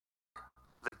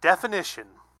the definition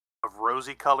of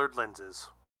rosy-colored lenses.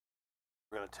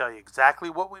 We're going to tell you exactly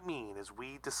what we mean as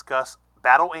we discuss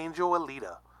Battle Angel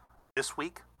Alita this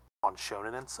week on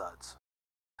Shonen and Suds.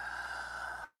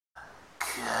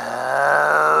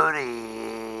 Cody,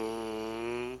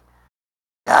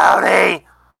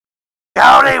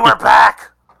 we're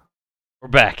back. We're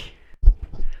back.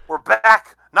 We're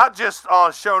back, not just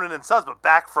on Shonen and Suds, but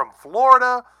back from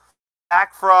Florida,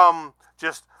 back from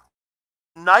just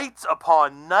nights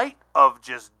upon night of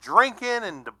just drinking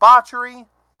and debauchery.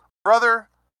 Brother,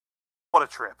 what a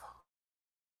trip.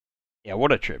 Yeah,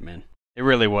 what a trip, man. It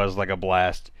really was like a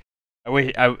blast.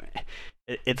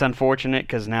 It's unfortunate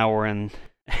because now we're in,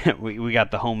 we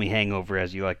got the homie hangover,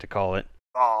 as you like to call it.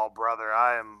 Oh, brother,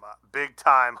 I am big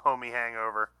time homie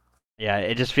hangover. Yeah,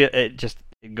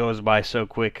 it goes by so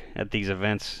quick at these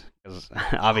events because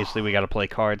obviously we got to play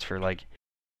cards for like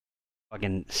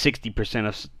fucking 60%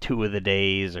 of 2 of the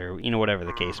days, or whatever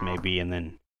the case may be, and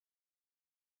then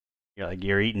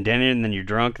you're eating dinner, and then you're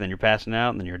drunk, and then you're passing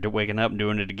out, and then you're waking up and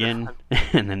doing it again,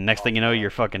 and then next thing you know, you're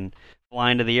fucking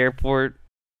flying to the airport,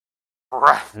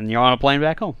 right? And you're on a plane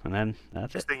back home, and then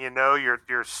that's next it. thing you know,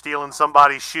 you're stealing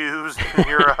somebody's shoes, and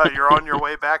you're on your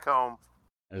way back home.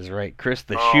 That's right, Chris,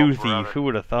 the shoe brother. thief. Who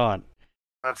would have thought?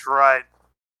 That's right.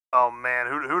 Oh man,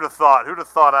 who'd have thought? Who'd have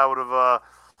thought I would have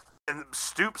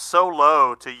stooped so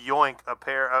low to yoink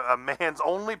a man's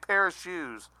only pair of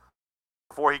shoes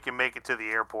before he can make it to the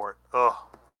airport? Ugh.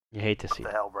 You hate to see it.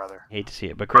 What the hell, brother? You hate to see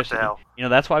it. But Chris,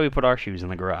 that's why we put our shoes in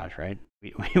the garage, right?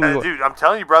 Dude, I'm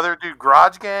telling you, brother,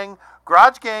 Garage Gang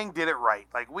did it right.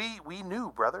 Like, we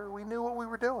knew, brother. We knew what we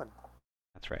were doing.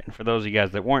 That's right. And for those of you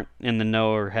guys that weren't in the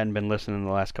know or hadn't been listening in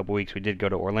the last couple weeks, we did go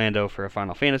to Orlando for a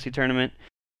Final Fantasy tournament.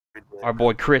 Our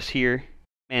boy Chris here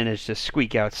managed to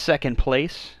squeak out second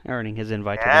place, earning his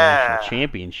invite to the National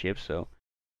Championship. So,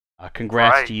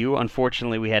 congrats to you.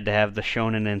 Unfortunately, we had to have the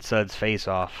Shonen and Suds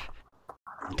face-off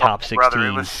in top 16. Brother,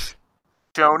 it was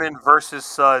Shonen versus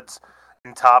Suds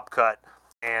in Top Cut.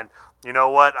 And you know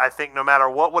what? I think no matter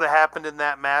what would have happened in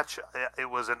that match, it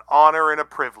was an honor and a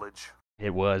privilege.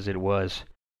 It was.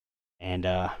 And,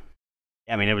 I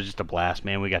mean, it was just a blast,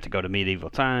 man. We got to go to Medieval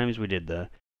Times. We did the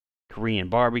Korean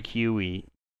barbecue. We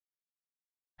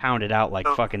pounded out like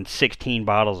fucking 16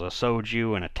 bottles of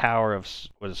soju and a tower of,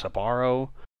 Sapporo?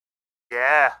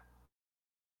 Yeah.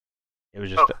 It was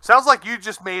just... sounds like you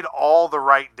just made all the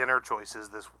right dinner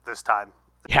choices this time.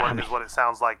 Yeah, is what it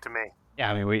sounds like to me.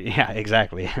 Yeah, I mean,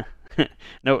 exactly.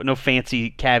 No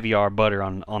fancy caviar butter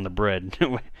on the bread.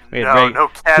 No caviar.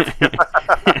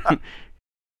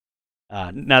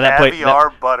 Now that caviar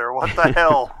butter. What the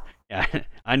hell? Yeah,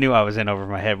 I knew I was in over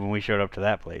my head when we showed up to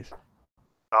that place.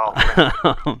 Oh, man.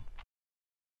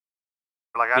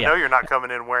 I know you're not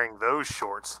coming in wearing those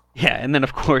shorts. Yeah, and then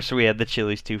of course we had the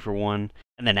Chili's 2-for-1,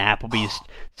 and then Applebee's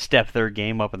stepped their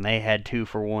game up and they had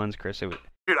 2-for-1s, Chris. Dude,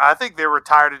 I think they were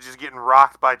tired of just getting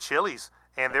rocked by Chili's,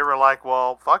 and they were like,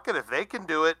 well, fuck it, if they can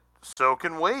do it, so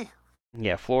can we.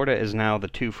 Yeah, Florida is now the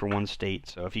 2-for-1 state,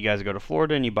 so if you guys go to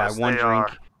Florida and you buy one drink,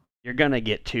 you're gonna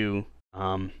get 2.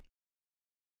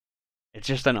 It's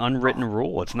just an unwritten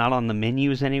rule. It's not on the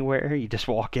menus anywhere. You just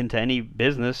walk into any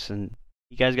business and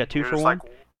you guys got 2-for-1?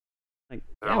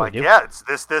 Yeah,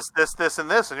 it's this,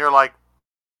 and this, and you're like,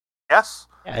 yes,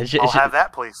 yeah, I'll have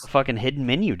that, please. A fucking hidden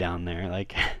menu down there.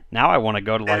 Like, now I want to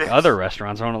go to other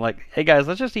restaurants. I want to hey guys,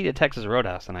 let's just eat at Texas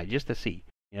Roadhouse tonight just to see,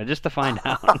 just to find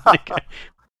out.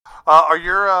 Are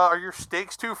your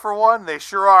steaks 2-for-1? They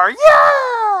sure are.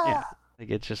 Yeah. Yeah,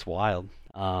 it's just wild.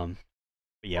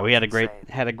 But yeah, we had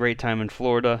a great time in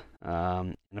Florida.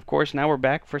 And of course, now we're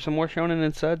back for some more Shonen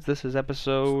and Suds. This is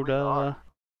episode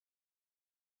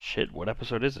what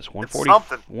episode is this?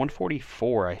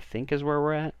 144, I think, is where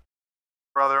we're at.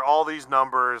 Brother, all these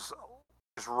numbers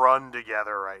just run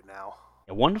together right now.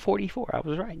 Yeah, 144, I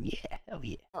was right. Yeah, hell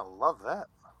yeah. I love that.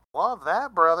 Love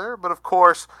that, brother. But of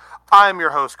course, I'm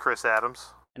your host, Chris Adams.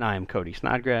 And I am Cody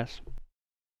Snodgrass.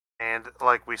 And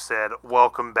like we said,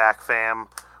 welcome back, fam.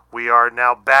 We are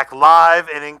now back live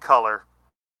and in color.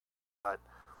 But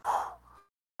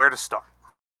where to start?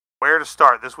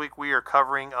 This week we are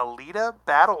covering Alita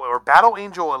Battle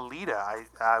Angel Alita,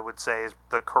 I would say is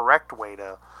the correct way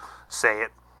to say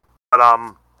it. But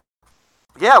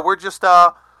yeah, we just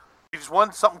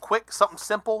wanted something quick, something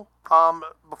simple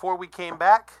before we came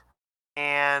back.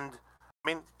 And I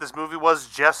mean, this movie was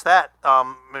just that.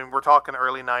 I mean, we're talking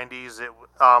early 90s,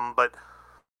 but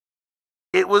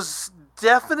it was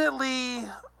definitely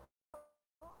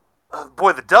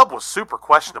boy, the dub was super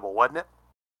questionable, wasn't it?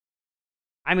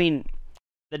 I mean,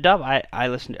 the dub, I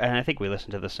listened, and I think we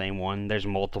listened to the same one. There's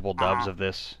multiple dubs of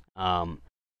this.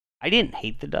 I didn't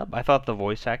hate the dub. I thought the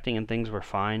voice acting and things were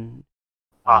fine.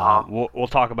 We'll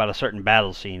talk about a certain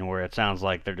battle scene where it sounds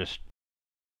like they're just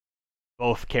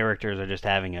both characters are just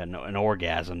having an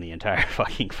orgasm the entire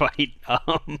fucking fight.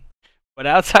 But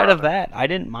outside of that, I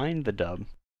didn't mind the dub.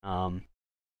 Yeah,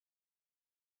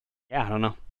 I don't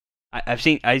know. I've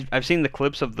seen the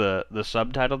clips of the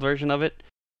subtitled version of it.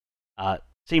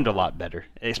 Seemed a lot better.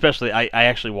 Especially, I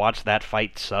actually watched that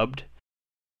fight subbed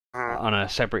on a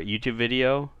separate YouTube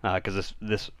video, because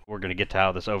this we're gonna get to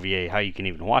how this OVA, how you can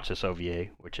even watch this OVA,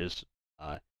 which is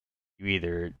you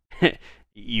either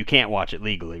you can't watch it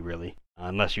legally really,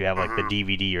 unless you have like the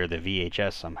DVD or the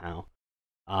VHS somehow.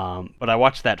 But I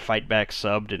watched that fight back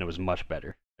subbed, and it was much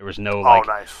better. There was no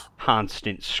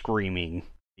constant screaming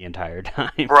the entire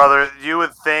time. Brother, you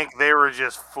would think they were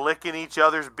just flicking each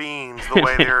other's beans the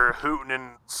way they're hooting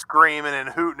and screaming and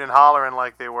hooting and hollering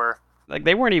like they were. Like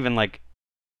they weren't even like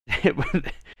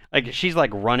like she's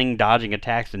like running, dodging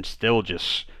attacks, and still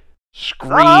just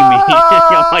screaming.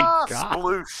 Oh my god!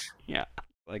 Sploosh. Yeah,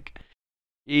 like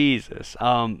Jesus.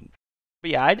 But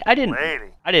yeah, I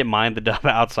didn't mind the dub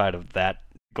outside of that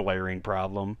glaring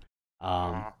problem.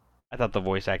 I thought the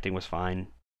voice acting was fine.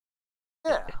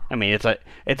 Yeah. I mean, it's a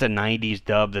 90s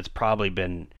dub that's probably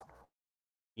been,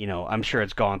 I'm sure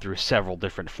it's gone through several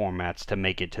different formats to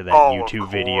make it to that YouTube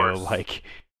video. Like,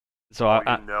 so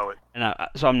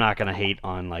so I'm not gonna hate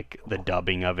on like the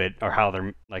dubbing of it or how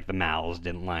they're like the mouths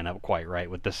didn't line up quite right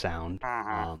with the sound.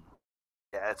 Yeah,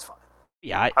 it's fine.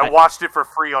 Yeah, I watched it for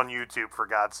free on YouTube, for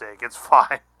God's sake. It's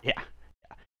fine. Yeah,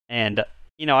 and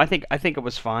I think it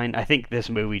was fine. I think this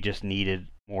movie just needed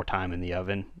more time in the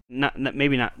oven. Not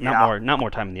more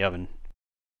time in the oven.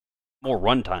 More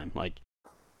runtime. Like,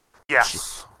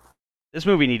 yes, this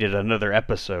movie needed another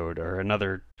episode or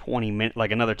another 20 minutes,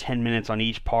 like another 10 minutes on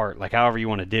each part. Like, however you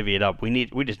want to divvy it up. We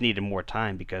just needed more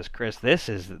time because, Chris, this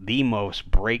is the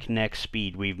most breakneck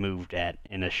speed we've moved at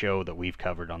in a show that we've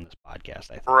covered on this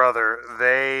podcast. I think. Brother,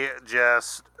 they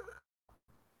just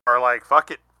are like,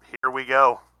 fuck it, here we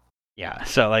go. Yeah,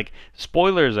 so like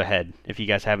spoilers ahead if you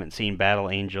guys haven't seen Battle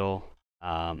Angel,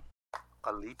 Alita,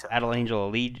 Battle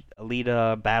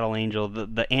Angel,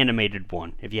 the animated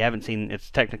one. If you haven't seen,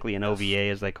 it's technically an OVA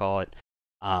as they call it.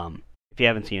 If you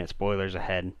haven't seen it, spoilers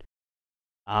ahead.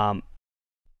 But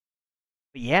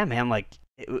yeah, man, like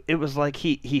it was like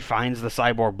he finds the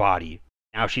cyborg body.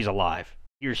 Now she's alive.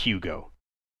 Here's Hugo.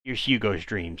 Here's Hugo's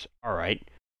dreams. All right.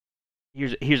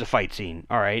 Here's a fight scene.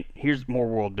 All right. Here's more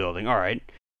world building. All right.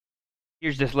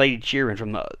 Here's this lady cheering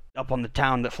from up on the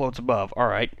town that floats above. All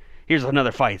right. Here's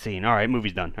another fight scene. All right,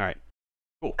 movie's done. All right.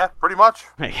 Cool. Yeah, pretty much.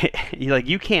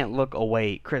 You can't look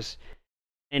away, Chris.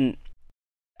 And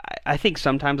I think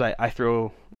sometimes I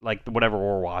throw like whatever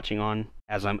we're watching on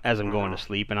as I'm going to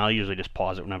sleep, and I'll usually just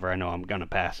pause it whenever I know I'm gonna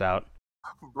pass out.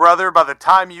 Brother, by the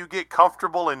time you get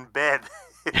comfortable in bed,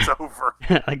 it's over.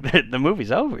 Like the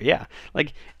movie's over, yeah.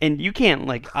 Like, and you can't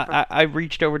like I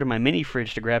reached over to my mini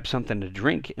fridge to grab something to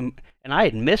drink, and I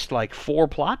had missed like 4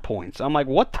 plot points. I'm like,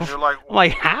 what the? I'm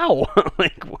like, how?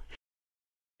 Like,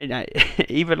 and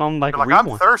even on like, you're like,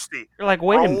 I'm thirsty. You're like,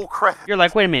 wait a minute. You're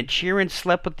like, wait a minute. Sheeran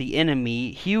slept with the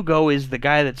enemy. Hugo is the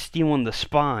guy that's stealing the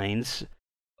spines.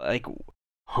 Like,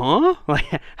 huh?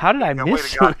 Like, how did I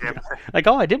miss? Like,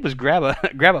 all I did was grab a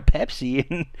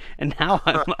Pepsi, and now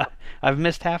I've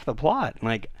missed half the plot.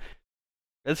 Like,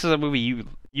 this is a movie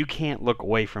you can't look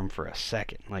away from for a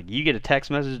second. Like, you get a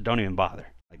text message, don't even bother.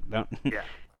 Like, don't. Yeah,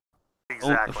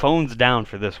 exactly. Phone's down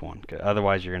for this one, 'cause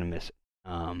otherwise you're gonna miss it.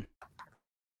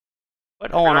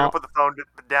 But all in all, put the phone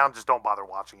down. Just don't bother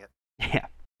watching it. Yeah.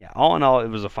 All in all, it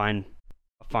was a fine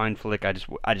flick. I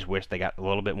just wish they got a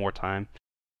little bit more time.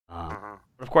 But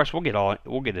of course, we'll get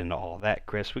into all of that,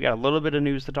 Chris. We got a little bit of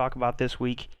news to talk about this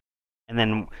week, and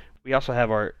then we also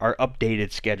have our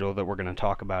updated schedule that we're going to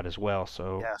talk about as well.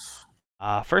 So, yes.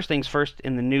 First things first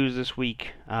in the news this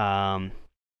week.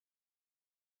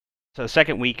 So the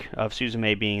second week of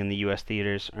Suzume being in the U.S.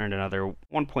 theaters earned another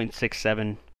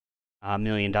 $1.67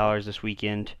 million this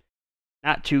weekend.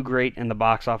 Not too great in the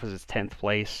box office. It's 10th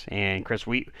place. And Chris,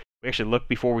 we actually looked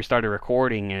before we started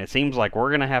recording, and it seems like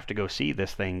we're gonna have to go see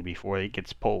this thing before it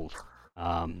gets pulled.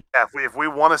 Yeah, if we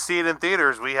want to see it in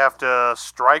theaters, we have to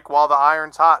strike while the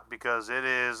iron's hot because it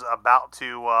is about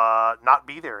to not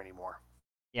be there anymore.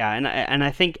 Yeah, and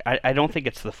I think I don't think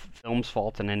it's the film's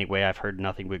fault in any way. I've heard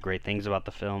nothing but great things about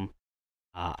the film.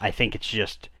 I think it's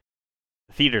just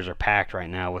the theaters are packed right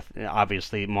now with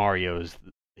obviously Mario's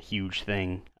the huge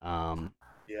thing.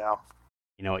 Yeah.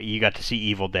 You got to see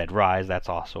Evil Dead Rise. That's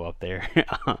also up there.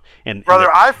 And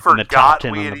brother, I forgot in the top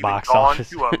 10 we on had the even box gone office.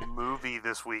 to a movie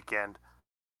this weekend.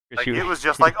 Like, it was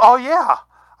just like, oh yeah,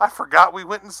 I forgot we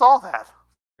went and saw that.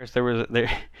 Chris,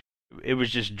 it was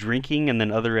just drinking and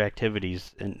then other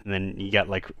activities, and then you got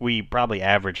like we probably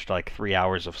averaged like 3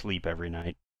 hours of sleep every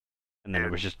night, and then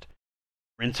it was just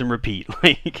rinse and repeat.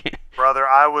 Like, brother,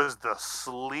 I was the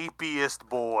sleepiest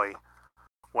boy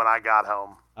when I got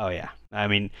home. oh yeah, I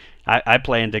mean, I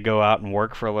planned to go out and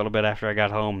work for a little bit after I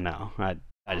got home. No, I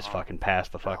just fucking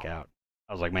passed the fuck out.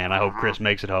 I was like, man, I hope Chris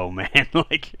makes it home, man.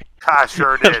 Like, I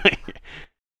sure did. Like,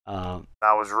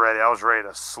 I was ready. I was ready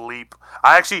to sleep.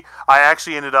 I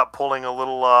actually ended up pulling a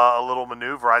little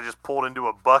maneuver. I just pulled into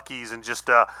a Buc-ee's and just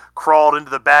crawled into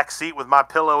the back seat with my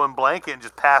pillow and blanket and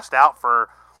just passed out for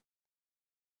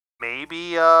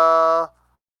maybe an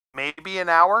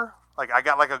hour. Like, I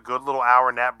got like a good little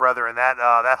hour nap, brother, and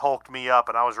that hulked me up,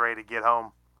 and I was ready to get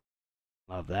home.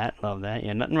 Love that.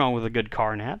 Yeah, nothing wrong with a good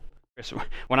car nap. Chris,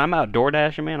 when I'm out door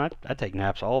dashing, man, I take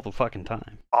naps all the fucking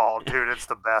time. Oh, dude, it's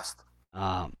the best.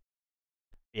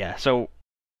 Yeah, so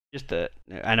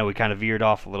I know we kind of veered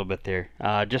off a little bit there.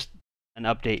 Just an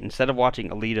update. Instead of watching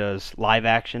Alita's live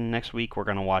action next week, we're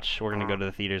gonna go to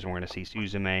the theaters and we're gonna see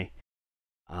Suzume.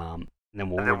 And then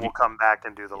we'll come back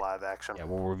and do the live action. Yeah,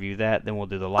 we'll review that. Then we'll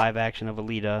do the live action of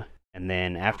Alita, and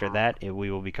then after that,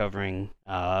 we will be covering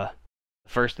the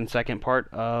first and second part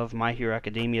of My Hero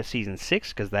Academia season 6,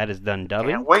 because that is done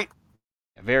dubbing. Can't wait.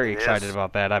 Very excited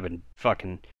about that. I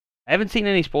haven't seen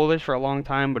any spoilers for a long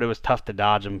time, but it was tough to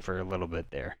dodge them for a little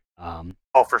bit there.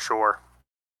 Oh, for sure.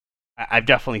 I've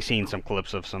definitely seen some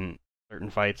clips of some certain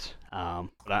fights.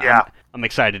 But I'm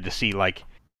excited to see, like,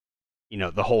 you know,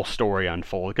 the whole story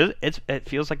unfold, because it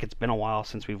feels like it's been a while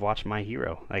since we've watched My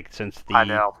Hero. Like, since I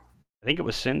know. I think it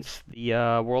was since the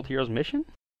World Heroes Mission,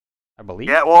 I believe.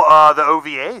 Yeah, well, the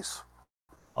OVAs.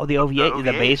 Oh, the OVA,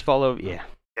 the baseball OVA. Yeah.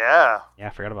 Yeah. Yeah, I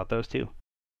forgot about those too.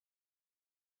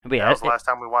 But yeah, that was the last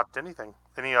time we watched anything.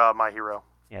 Any My Hero.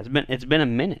 Yeah, it's been a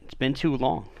minute. It's been too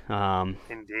long.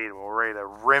 Indeed, we're ready to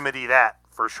remedy that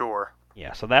for sure.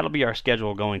 Yeah, so that'll be our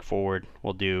schedule going forward.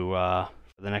 We'll do for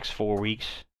the next 4 weeks.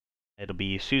 It'll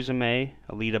be Suzume,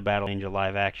 Alita Battle Angel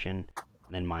live action,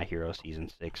 and then My Hero season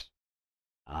 6.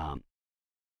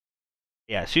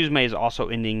 Yeah, Suzume is also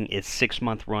ending its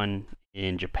 6-month run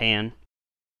in Japan,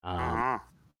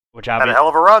 which had a hell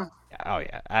of a run. Oh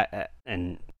yeah,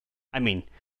 and I mean,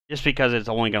 just because it's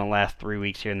only going to last 3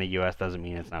 weeks here in the U.S. doesn't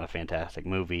mean it's not a fantastic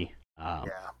movie.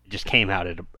 It just came out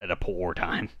at a poor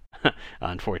time,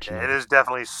 unfortunately. Yeah, it is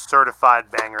definitely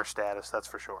certified banger status, that's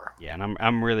for sure. Yeah, and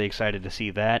I'm really excited to see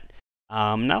that.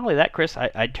 Not only that, Chris,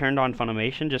 I turned on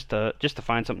Funimation just to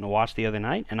find something to watch the other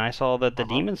night, and I saw that the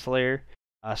Demon Slayer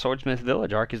Swordsmith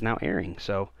Village arc is now airing.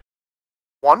 So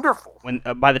wonderful. When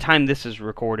by the time this is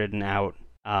recorded and out,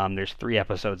 there's 3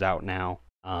 episodes out now.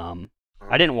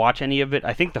 I didn't watch any of it.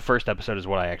 I think the first episode is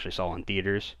what I actually saw in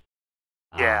theaters.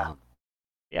 Yeah.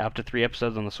 Yeah, up to 3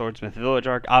 episodes on the Swordsmith Village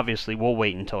arc. Obviously, we'll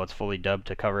wait until it's fully dubbed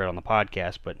to cover it on the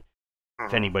podcast, but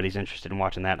if anybody's interested in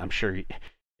watching that, I'm sure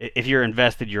if you're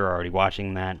invested, you're already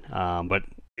watching that. But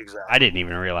exactly. I didn't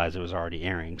even realize it was already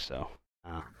airing, so...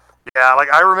 Yeah,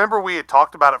 like, I remember we had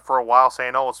talked about it for a while,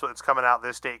 saying, oh, it's coming out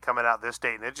this date,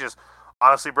 and it just,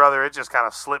 honestly, brother, it just kind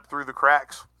of slipped through the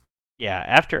cracks. Yeah,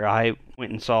 after I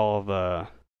went and saw the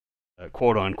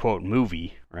quote-unquote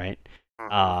movie, right,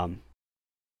 I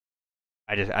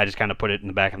just kind of put it in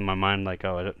the back of my mind, like,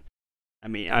 oh,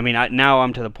 now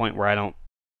I'm to the point where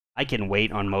I can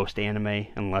wait on most anime,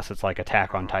 unless it's like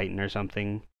Attack on Titan or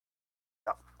something.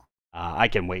 Yep. I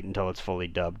can wait until it's fully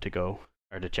dubbed to go,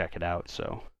 or to check it out,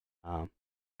 so...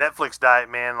 Netflix diet,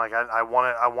 man. Like, I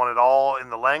want it all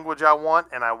in the language I want,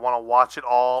 and I want to watch it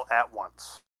all at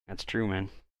once. That's true, man.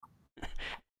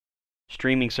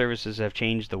 Streaming services have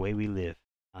changed the way we live.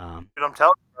 Dude, I'm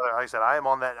telling you, brother, like I said,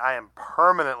 I am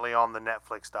permanently on the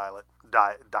Netflix diet.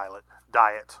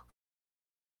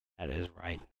 That is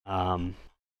right.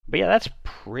 But yeah, that's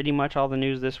pretty much all the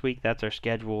news this week. That's our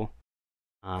schedule.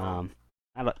 Not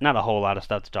a whole lot of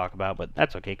stuff to talk about, but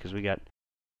that's okay because we got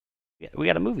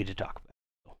a movie to talk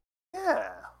about. Yeah.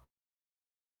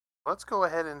 Let's go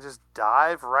ahead and just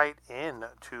dive right in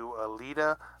to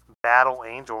Alita Battle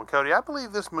Angel. And Cody, I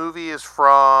believe this movie is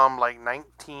from like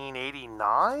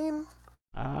 1989?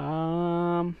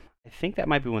 I think that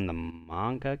might be when the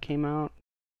manga came out.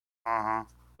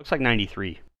 Looks like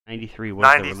 93. 93 was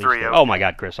 93, the release date. Okay. Oh my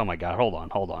god, Chris. Oh my god. Hold on.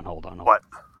 What?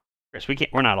 Chris,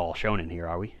 we're not all shown in here,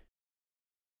 are we?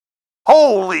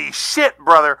 Holy shit,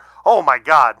 brother. Oh my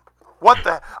god. What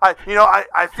the... I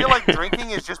feel like drinking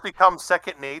has just become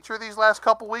second nature these last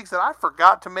couple weeks, and I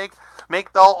forgot to make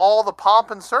all the pomp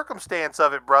and circumstance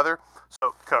of it, brother.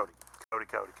 So, Cody.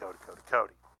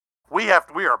 We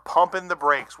are pumping the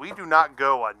brakes. We do not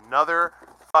go another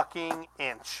fucking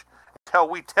inch until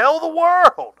we tell the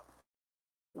world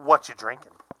what you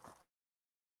drinking.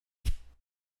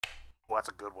 Well, that's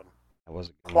a good one. That was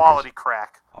a good Quality one,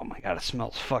 crack. Oh my god, it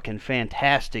smells fucking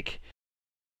fantastic.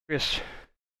 Chris,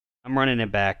 I'm running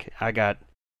it back. I got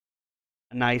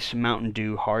a nice Mountain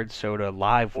Dew hard soda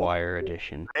live wire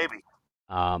edition. Baby.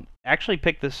 Actually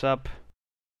picked this up.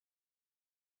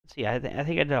 Let's see, I think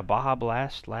I did a Baja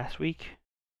Blast last week.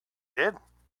 Did?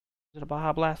 Was it a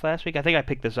Baja Blast last week? I think I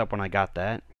picked this up when I got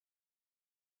that.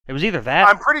 It was either that.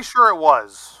 I'm pretty sure it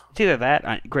was. It's either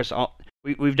that, Chris.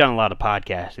 We've done a lot of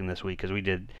podcasting this week because we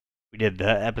did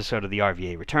the episode of the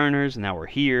RVA Returners, and now we're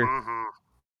here. Mm-hmm.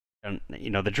 And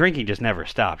the drinking just never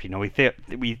stopped. We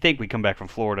think we come back from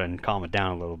Florida and calm it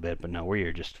down a little bit, but no,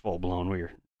 we're just full blown.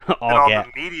 We're all gas.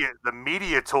 The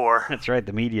media tour. That's right,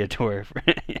 the media tour.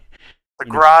 The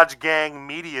Garage Gang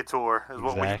media tour is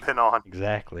what we've been on.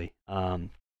 Exactly.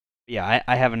 Yeah,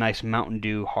 I have a nice Mountain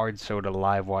Dew hard soda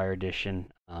live wire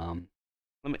edition.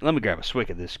 Let me grab a swig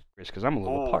of this, Chris, because I'm a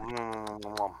little parched.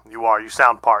 You are. You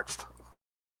sound parched.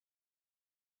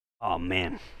 Oh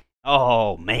man.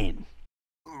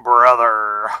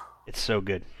 Brother. It's so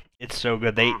good. It's so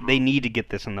good. They need to get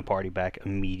this in the party back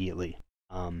immediately.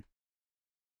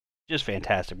 Just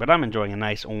fantastic. But I'm enjoying a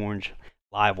nice orange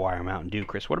live wire Mountain Dew.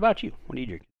 Chris, what about you? What are you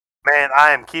drinking? Man,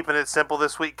 I am keeping it simple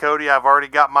this week, Cody. I've already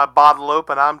got my bottle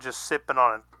open. I'm just sipping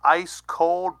on an ice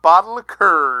cold bottle of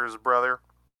Coors, brother.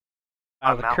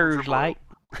 Out of the Coors Light.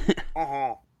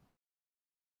 Mm-hmm.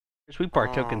 Chris, we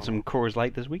partook in some Coors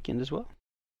Light this weekend as well.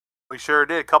 We sure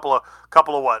did. Couple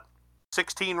of what?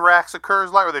 16 racks of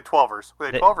Coors Light? Or were they 12ers?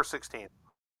 Were they 12 or 16?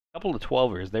 Couple of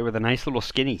 12ers. They were the nice little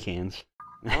skinny cans.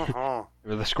 Mm-hmm. They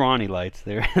were the scrawny lights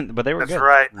there, but they were That's good.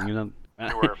 Right.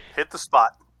 They were hit the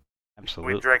spot.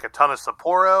 Absolutely. We drank a ton of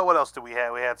Sapporo. What else did we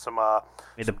have? We had some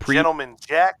Gentleman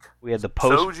Jack. We had the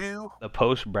soju. The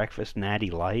post-breakfast Natty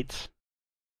Lights,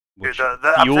 which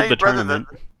fueled the tournament.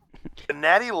 The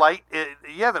Natty Light,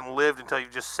 you haven't lived until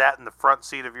you've just sat in the front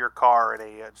seat of your car in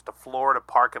just a Florida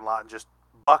parking lot and just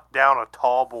bucked down a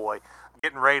tall boy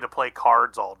getting ready to play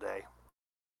cards all day.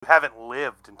 You haven't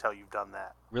lived until you've done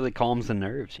that. Really calms the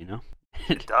nerves,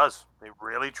 It does. It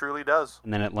really, truly does.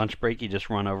 And then at lunch break, you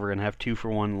just run over and have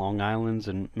 2-for-1 Long Islands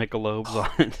and Michelob's on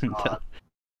it.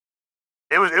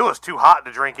 It was too hot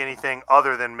to drink anything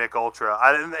other than Mick Ultra.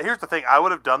 Here's the thing. I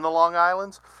would have done the Long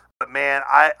Islands, but man,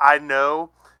 I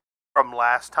know from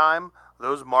last time,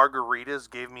 those margaritas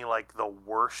gave me like the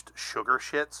worst sugar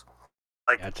shits.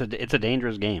 Like it's a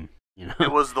dangerous game,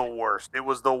 It was the worst. It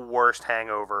was the worst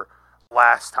hangover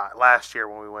last year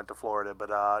when we went to Florida. But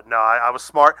no, I was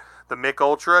smart. The Mick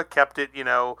Ultra kept it,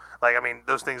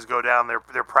 those things go down.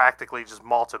 They're practically just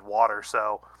malted water,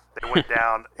 so they went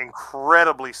down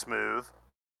incredibly smooth.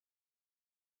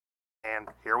 And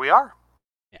here we are.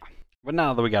 Yeah. But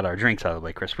now that we got our drinks out of the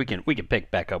way, Chris, we can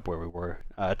pick back up where we were.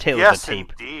 Tale yes, of the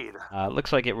Tape. Indeed.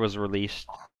 Looks like it was released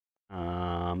in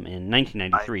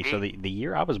 1993, so the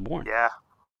year I was born. Yeah.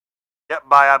 Yep.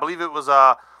 I believe it was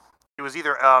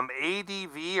either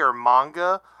ADV or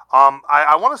manga.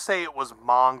 I want to say it was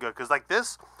manga because like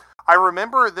this, I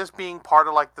remember this being part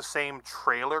of like the same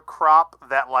trailer crop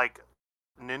that like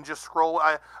Ninja Scroll.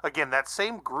 Again, that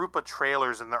same group of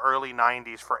trailers in the early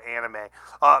 90s for anime.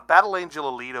 Battle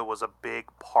Angel Alita was a big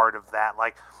part of that.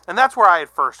 And that's where I had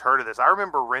first heard of this. I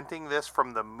remember renting this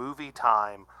from the Movie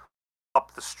Time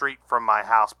up the street from my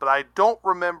house, but I don't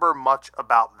remember much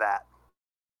about that.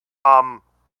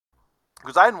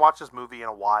 Because I hadn't watched this movie in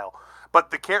a while. But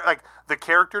the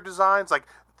character designs,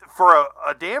 for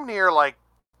a damn near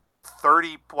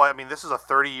 30. Well, this is a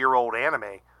 30-year-old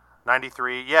anime.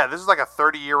 93. Yeah, this is like a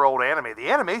 30-year-old anime. The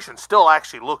animation still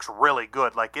actually looks really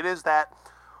good. It is that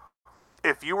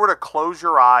if you were to close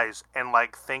your eyes and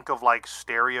think of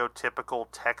stereotypical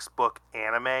textbook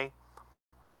anime,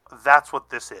 that's what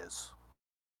this is.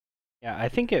 Yeah, I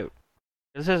think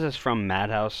this is from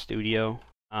Madhouse Studio.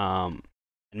 And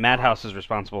Madhouse is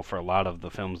responsible for a lot of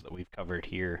the films that we've covered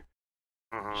here.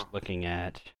 Mm-hmm. Just looking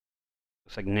at,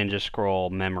 looks like Ninja Scroll,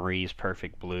 Memories,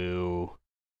 Perfect Blue.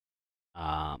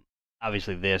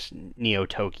 Obviously this Neo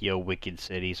Tokyo, Wicked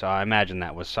City. So I imagine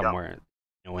that was somewhere,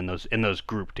 in those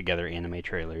grouped together anime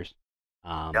trailers.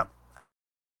 Yep.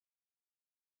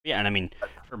 Yeah, and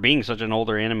for being such an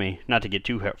older anime, not to get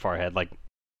too far ahead, the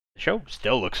show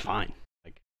still looks fine.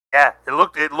 Yeah, it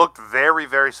looked very,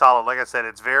 very solid. Like I said,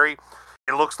 it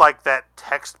looks like that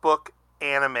textbook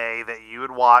anime that you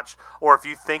would watch, or if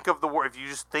you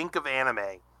just think of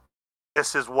anime,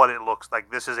 this is what it looks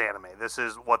like. This is anime. This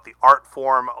is what the art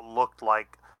form looked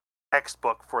like,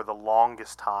 textbook for the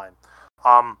longest time.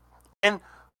 And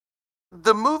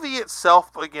the movie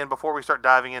itself, again, before we start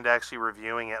diving into actually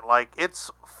reviewing it, like, it's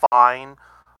fine.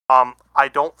 I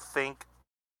don't think,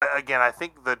 again, I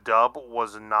think the dub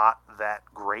was not that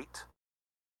great.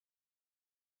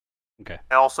 Okay.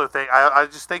 I also think, I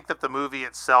just think that the movie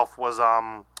itself was,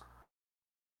 the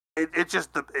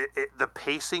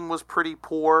pacing was pretty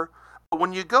poor. But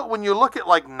when you look at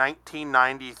like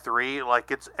 1993, like,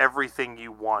 it's everything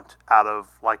you want out of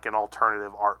like an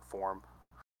alternative art form.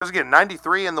 Because again,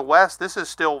 93 in the West, this is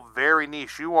still very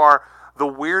niche. You are the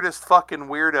weirdest fucking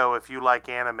weirdo if you like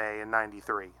anime in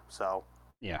 93. So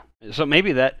Yeah. So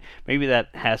maybe that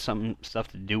has some stuff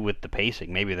to do with the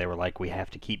pacing. Maybe they were like, we have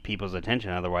to keep people's attention,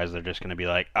 otherwise they're just going to be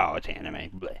like, oh, it's anime.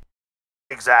 Bleh.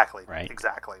 exactly, Right.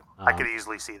 exactly. I could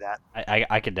easily see that.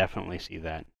 I could definitely see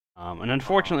that. And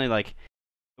unfortunately, like,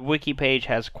 the wiki page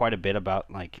has quite a bit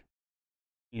about, like,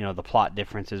 the plot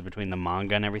differences between the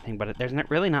manga and everything, but there's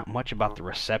really not much about the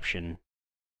reception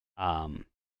of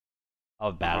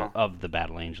the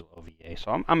Battle Angel OVA.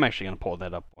 So I'm actually gonna pull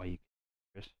that up while you,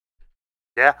 Chris.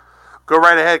 Yeah, go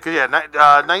right ahead. Cause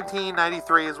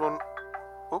 1993 is when.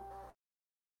 Whoop,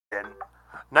 and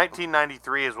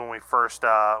 1993 is when we first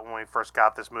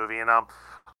got this movie, and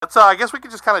let's I guess we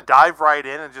could just kind of dive right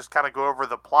in and just kind of go over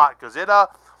the plot, because it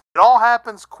all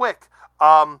happens quick.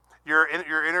 You're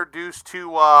introduced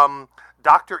to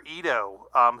Dr. Ito,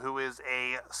 who is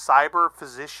a cyber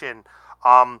physician,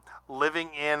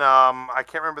 living in I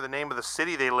can't remember the name of the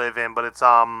city they live in, but it's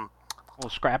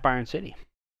Scrap Iron City.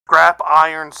 Scrap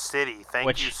Iron City.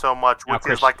 Thank you so much. Now, Which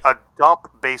Chris, is like a dump,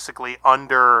 basically,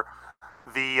 under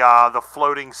the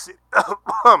floating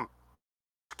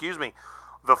excuse me,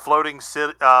 the floating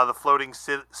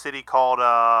city called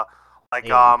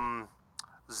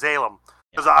Salem.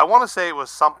 Because I want to say it was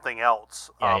something else.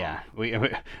 Yeah. We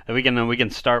can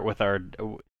start with our,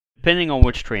 depending on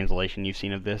which translation you've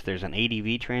seen of this. There's an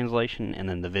ADV translation and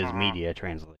then the Viz Media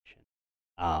translation,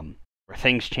 where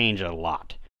things change a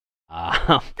lot.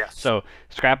 Yes. So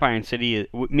Scrap Iron City,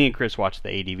 me and Chris watched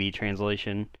the ADV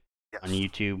translation on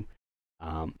YouTube.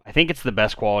 I think it's the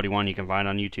best quality one you can find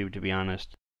on YouTube, to be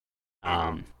honest.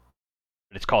 But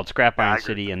it's called Scrap Iron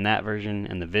City in that version,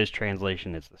 and the Viz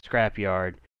translation, it's the Scrap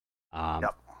Yard. And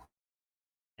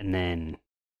then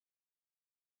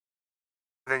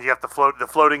you have the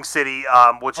floating city,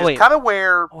 which is kind of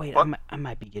where. Oh wait, I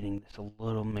might be getting this a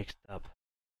little mixed up.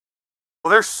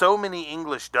 Well, there's so many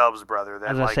English dubs, brother,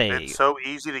 that like it's so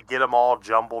easy to get them all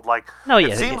jumbled. Like,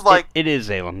 it seems like it is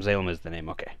Salem. Salem is the name.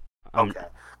 Okay. Okay,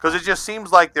 because it just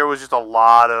seems like there was just a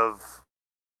lot of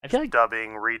I feel like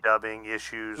dubbing, redubbing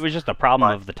issues. It was just a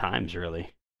problem of the times,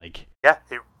 really. Like, yeah,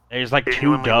 there's like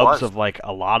two dubs of like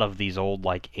a lot of these old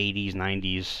like 80s,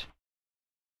 90s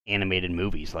animated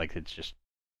movies. Like, that's just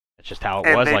how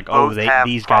it was. Like,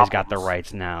 these guys got the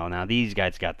rights now. Now these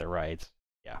guys got the rights.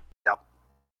 Yeah. Yep.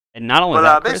 And not only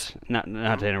that, Chris, not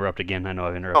to interrupt again. I know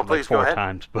I've interrupted like 4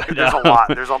 times, but there's a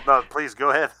lot. Please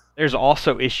go ahead. There's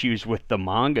also issues with the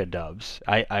manga dubs.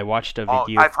 I watched a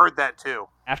video. I've heard that too.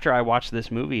 After I watched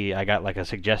this movie, I got like a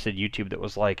suggested YouTube that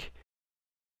was like,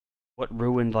 what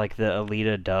ruined like the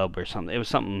Alita dub or something. It was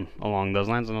something along those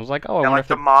lines, and I was like, oh, I wonder if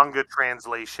the manga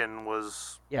translation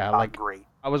was not great.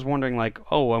 I was wondering like,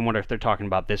 oh, I wonder if they're talking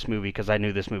about this movie, because I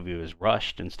knew this movie was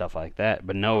rushed and stuff like that.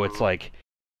 But no, it's like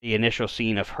the initial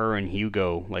scene of her and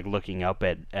Hugo like looking up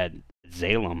at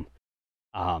Salem.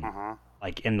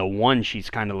 Like in the one,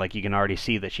 she's kind of like, you can already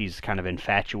see that she's kind of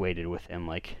infatuated with him.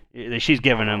 Like, she's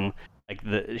giving him like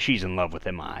she's in love with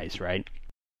him eyes, right?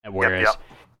 Whereas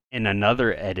in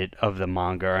another edit of the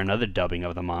manga, or another dubbing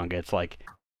of the manga, it's like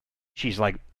she's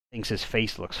like thinks his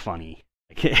face looks funny.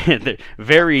 Like, they're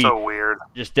very so weird.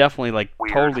 Just definitely like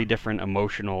totally different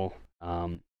emotional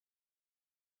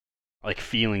like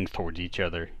feelings towards each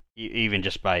other, even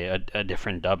just by a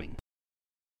different dubbing.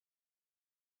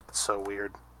 It's so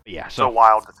weird. Yeah, so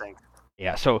wild to think.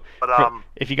 Yeah, so but,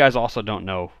 if you guys also don't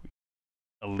know,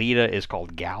 Alita is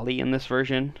called Galley in this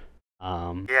version.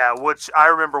 Yeah, which I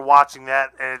remember watching that,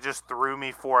 and it just threw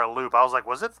me for a loop. I was like,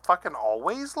 was it fucking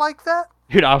always like that?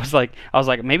 Dude, I was like,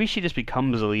 maybe she just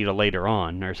becomes Alita later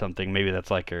on or something. Maybe that's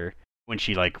like her when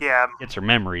she like gets her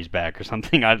memories back or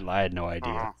something. I had no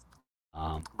idea.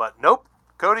 But nope,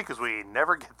 Cody, because we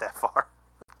never get that far.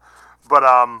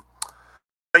 But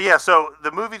yeah, so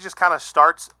the movie just kind of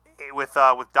starts with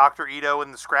Dr. Ito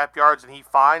in the scrapyards, and he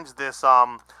finds this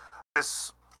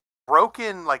this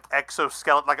broken like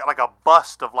exoskeleton, like a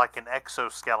bust of like an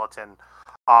exoskeleton,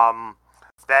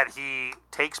 that he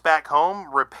takes back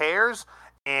home, repairs,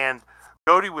 and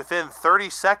Cody, within 30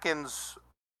 seconds,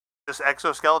 this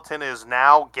exoskeleton is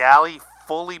now Galley,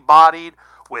 fully bodied,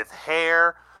 with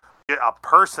hair, a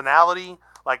personality.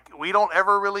 like we don't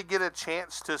ever really get a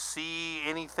chance to see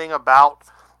anything about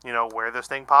where this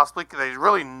thing possibly. There's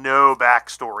really no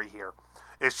backstory here.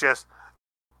 It's just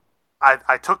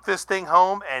I took this thing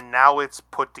home and now it's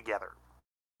put together.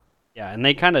 Yeah, and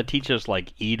they kind of teach us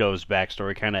like Ito's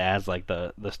backstory, kind of as like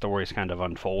the story's kind of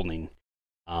unfolding.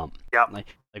 Yep. Like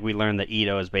we learned that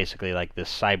Ito is basically like this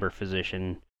cyber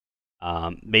physician,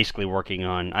 basically working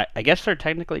on. I guess they're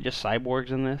technically just cyborgs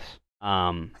in this.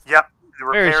 Yep. The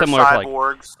Very repair similar to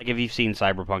cyborgs. like if you've seen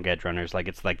Cyberpunk Edge Runners, like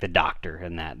it's like the Doctor,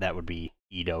 and that would be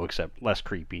Ito, except less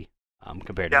creepy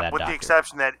compared to Yeah, that with Doctor. the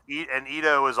exception that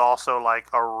Ito is also like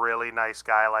a really nice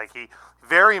guy. Like he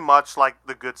very much like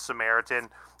the Good Samaritan.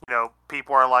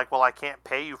 People are like, "Well, I can't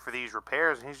pay you for these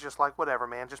repairs," and he's just like, "Whatever,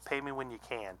 man. Just pay me when you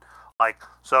can." Like,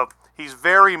 so he's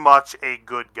very much a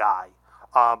good guy.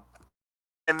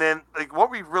 And then like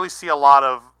what we really see a lot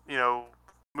of,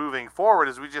 moving forward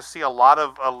is we just see a lot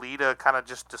of Alita kind of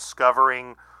just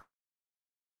discovering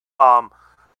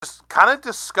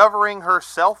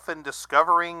herself and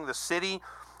discovering the city.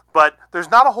 But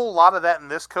there's not a whole lot of that in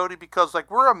this, Cody, because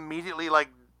like we're immediately like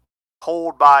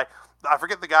told by, I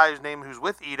forget the guy's name who's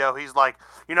with Ito. He's like,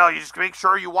 you just make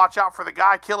sure you watch out for the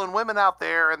guy killing women out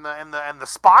there and the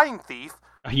spine thief.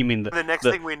 You mean the next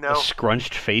thing we know, the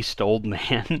scrunched-faced old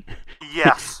man?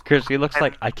 Yes. Because he looks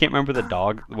like, I can't remember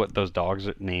what those dogs'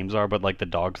 names are, but like the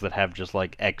dogs that have just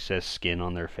like excess skin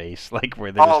on their face, like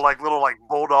where they like little like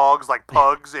bulldogs, like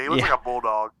pugs. He looks like a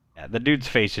bulldog. Yeah, the dude's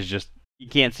face is just, you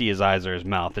can't see his eyes or his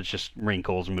mouth. It's just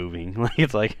wrinkles moving. Like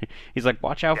he's like,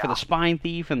 watch out for the spine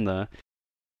thief and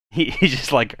he's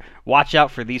just like, watch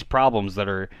out for these problems that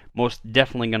are most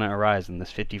definitely going to arise in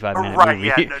this 55-minute movie.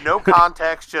 Right, yeah, no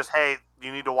context, just, hey,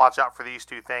 you need to watch out for these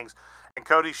two things. And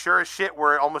Cody, sure as shit,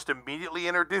 we're almost immediately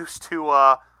introduced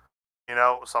to,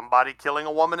 somebody killing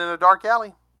a woman in a dark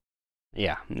alley.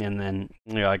 Yeah, and then,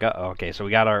 okay, so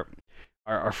we got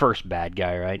our first bad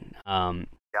guy, right?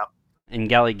 Yep. And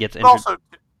Gally gets also,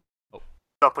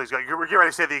 no, please go. You're ready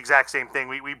to say the exact same thing.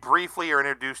 We briefly are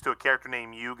introduced to a character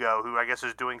named Yugo, who I guess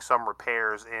is doing some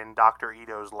repairs in Dr.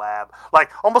 Ito's lab.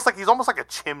 He's almost like a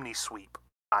chimney sweep.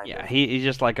 Yeah, he's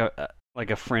just like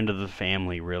a friend of the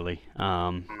family, really.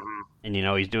 And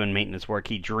he's doing maintenance work.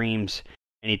 He dreams,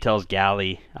 and he tells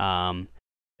Gally that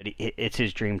it's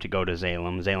his dream to go to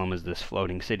Zalem. Zalem is this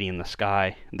floating city in the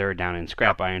sky. They're down in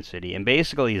Scrap Iron City, and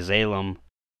basically Zalem,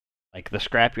 like the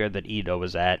scrapyard that Ito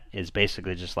was at, is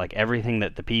basically just like everything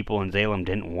that the people in Zalem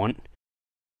didn't want.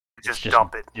 Just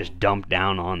dump it. Just dump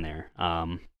down on there.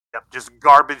 Yep, just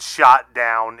garbage shot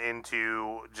down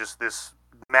into just this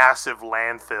massive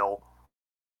landfill.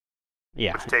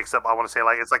 Yeah. Which takes up, I want to say,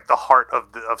 like it's like the heart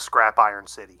of Scrap Iron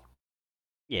City.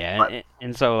 Yeah,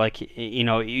 and so like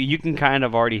you can kind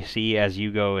of already see as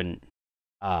you go and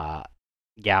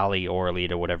Gally or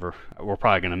Alita, whatever. We're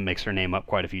probably gonna mix her name up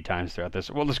quite a few times throughout this.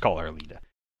 We'll just call her Alita.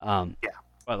 Yeah.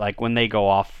 But like when they go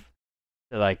off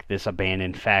to like this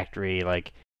abandoned factory,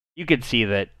 like you could see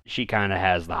that she kind of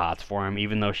has the hots for him,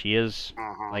 even though she is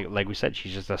like we said,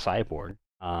 she's just a cyborg.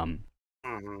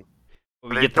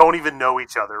 They don't even know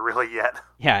each other really yet.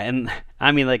 Yeah, and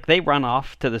I mean, like, they run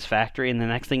off to this factory, and the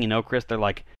next thing you know, Chris, they're,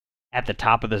 like, at the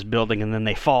top of this building, and then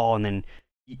they fall, and then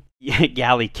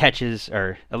Alita catches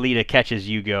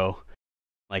Yugo.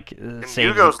 Like, and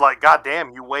Yugo's like, God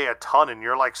damn, you weigh a ton, and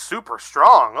you're, like, super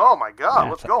strong. Oh, my God,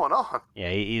 what's going on?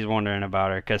 Yeah, he's wondering about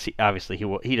her, because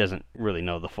he doesn't really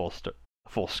know the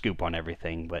full scoop on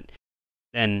everything, but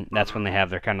then that's when they have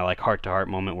their kind of, like, heart-to-heart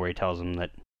moment where he tells them that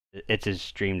it's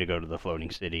his dream to go to the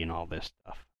floating city and all this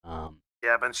stuff.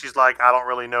 Yeah, but she's like, I don't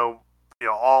really know,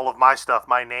 all of my stuff,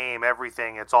 my name,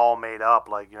 everything. It's all made up.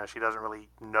 Like, she doesn't really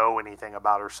know anything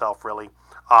about herself, really.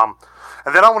 And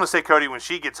then I want to say, Cody, when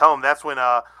she gets home, that's when,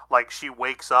 she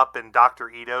wakes up and Dr.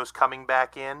 Ito's coming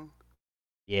back in.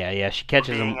 Yeah, she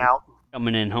catches him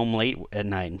coming in home late at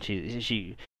night, and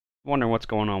she wondering what's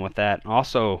going on with that.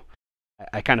 Also,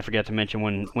 I kind of forgot to mention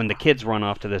when the kids run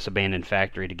off to this abandoned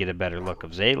factory to get a better look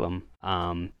of Zalem,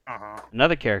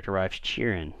 another character arrives,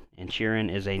 Chirin. And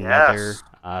Chirin is another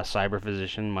cyber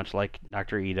physician, much like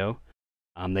Dr. Ito.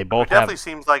 They both definitely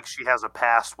seems like she has a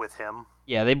past with him.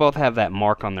 Yeah, they both have that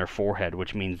mark on their forehead,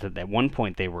 which means that at one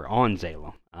point they were on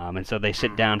Zalem. And so they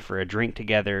sit down for a drink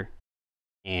together,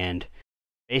 and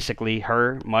basically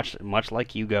her, much like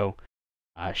Yugo,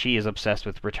 she is obsessed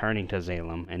with returning to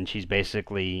Zalem, and she's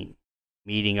basically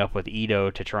meeting up with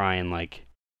Ito to try and, like,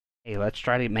 hey, let's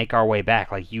try to make our way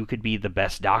back. Like, you could be the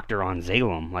best doctor on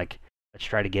Zalem. Like, let's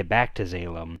try to get back to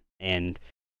Zalem. And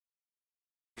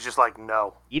he's just like,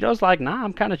 no. Ito's like, nah,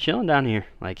 I'm kind of chilling down here.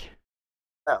 Like,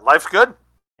 yeah, life's good.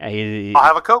 Yeah, I'll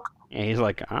have a Coke. Yeah, he's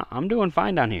like, I'm doing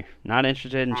fine down here. Not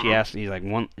interested. And she asks, she's like,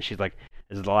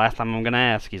 this is the last time I'm gonna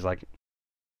ask. He's like,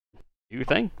 do your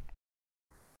thing.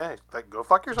 Hey, like, go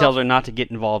fuck He yourself. tells her not to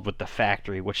get involved with the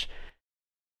factory, which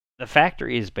the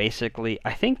factory is basically,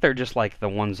 I think they're just like the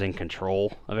ones in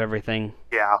control of everything.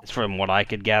 Yeah. It's from what I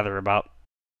could gather about.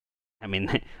 I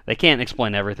mean, they can't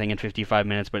explain everything in 55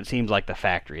 minutes, but it seems like the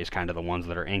factory is kind of the ones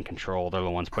that are in control. They're the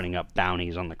ones putting up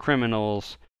bounties on the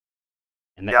criminals,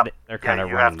 and they're kind of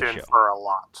running the show. You have to infer a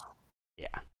lot. Yeah,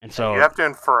 and so you have to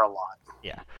infer a lot.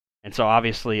 Yeah, and so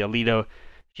obviously Alita,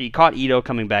 she caught Ito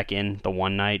coming back in the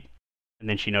one night, and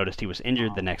then she noticed he was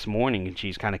injured the next morning, and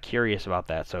she's kind of curious about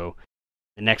that. So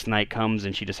the next night comes,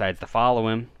 and she decides to follow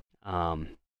him.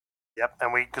 Yep,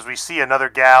 and because we see another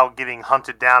gal getting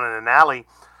hunted down in an alley,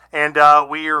 and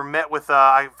we are met with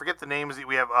I forget the names.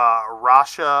 We have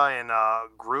Rasha and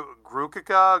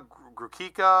Grukika,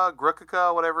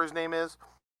 whatever his name is.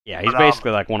 Yeah, he's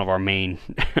basically like one of our main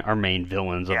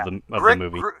villains of the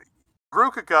movie.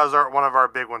 Grukikas are one of our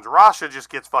big ones. Rasha just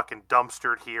gets fucking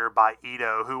dumpstered here by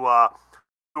Ito, who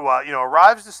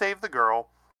arrives to save the girl,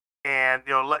 and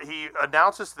he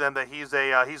announces to them that he's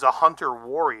a hunter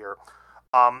warrior,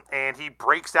 and he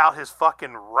breaks out his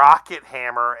fucking rocket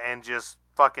hammer and just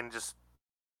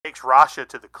takes Rasha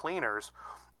to the cleaners.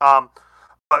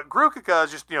 But Grukika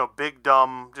is just big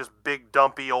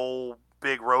dumpy old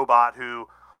big robot who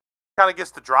kind of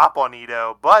gets the drop on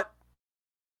Ito, but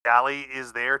Gally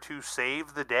is there to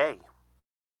save the day.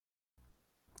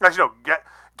 Actually, no.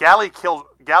 Gally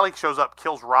shows up,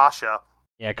 kills Rasha.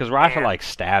 Yeah, because Rasha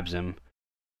stabs him.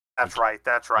 That's right.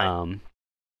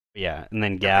 Yeah, and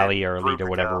then Gally or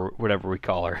Alita, whatever we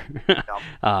call her,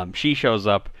 she shows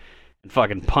up and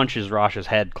fucking punches Rasha's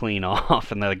head clean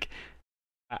off, and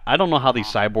I don't know how these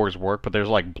cyborgs work, but there's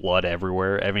blood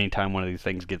everywhere every time one of these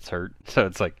things gets hurt. So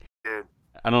it's dude.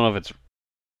 I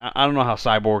don't know how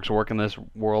cyborgs work in this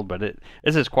world, but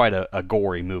this is quite a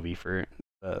gory movie for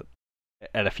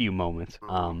at a few moments.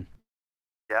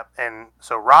 Yep, and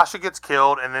so Rasha gets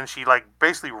killed, and then she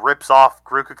basically rips off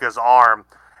Grukika's arm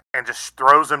and just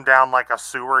throws him down like a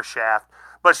sewer shaft.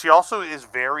 But she also is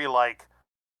very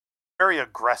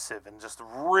aggressive and just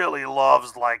really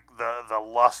loves the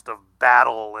lust of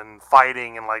battle and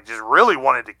fighting and just really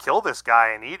wanted to kill this guy.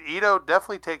 And Ito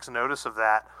definitely takes notice of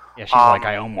that. Yeah, she's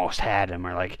I almost had him,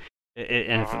 or and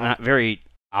it's not very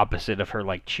opposite of her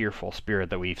cheerful spirit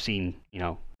that we've seen,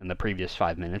 in the previous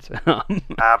 5 minutes.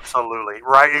 Absolutely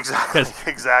right,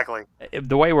 exactly.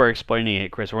 The way we're explaining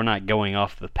it, Chris, we're not going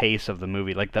off the pace of the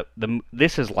movie.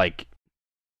 This is I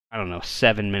don't know,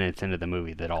 7 minutes into the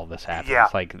movie that all this happens. Yeah,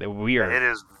 it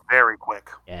is very quick.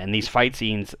 Yeah, and these fight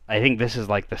scenes, I think this is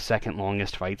the second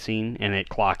longest fight scene, and it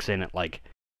clocks in at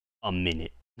a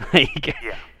minute.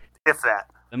 Yeah, if that.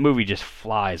 The movie just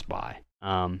flies by.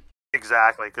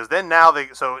 Exactly, because then now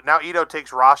Ito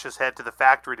takes Rasha's head to the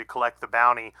factory to collect the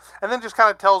bounty, and then just kind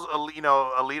of tells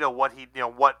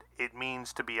Alita what it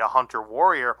means to be a hunter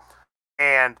warrior,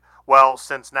 and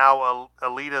since now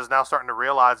Alita is now starting to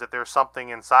realize that there's something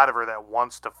inside of her that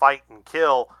wants to fight and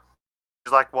kill,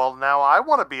 she's like, well, now I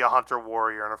want to be a hunter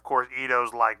warrior, and of course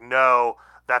Ito's like, no,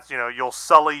 that's you'll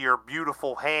sully your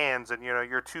beautiful hands, and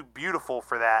you're too beautiful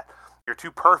for that. You're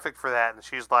too perfect for that. And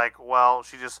she's like, well,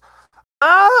 she just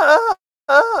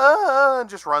and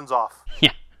just runs off.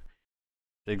 Yeah.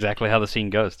 That's exactly how the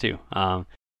scene goes, too.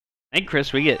 Hey, Chris,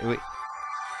 Sorry,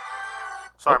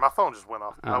 my phone just went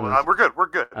off. We're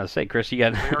good. I was saying, Chris, you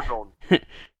got... We are golden.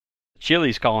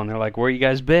 Chili's calling. They're like, where you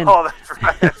guys been? Oh,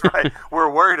 that's right.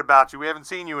 We're worried about you. We haven't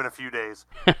seen you in a few days.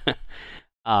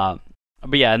 But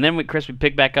yeah, and then Chris, we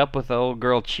pick back up with the old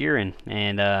girl cheering,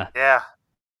 and yeah.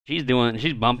 She's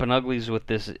bumping uglies with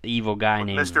this evil guy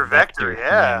named Mr. Vector.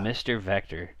 Yeah, Mr.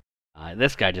 Vector.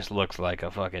 This guy just looks like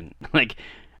a fucking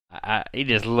he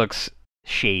just looks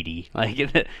shady.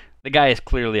 The guy is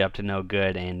clearly up to no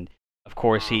good, and of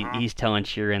course he's telling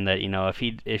Sheeran that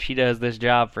if she does this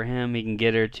job for him, he can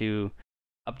get her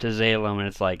up to Salem, and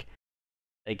it's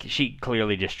she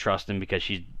clearly just trusts him because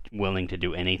she's willing to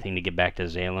do anything to get back to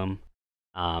Salem.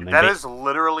 That is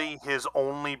literally his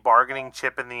only bargaining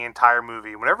chip in the entire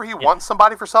movie. Whenever he wants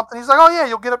somebody for something, he's like, oh yeah,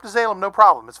 you'll get up to Salem, no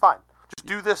problem, it's fine. Just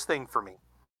do this thing for me.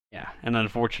 Yeah, and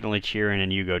unfortunately Chirin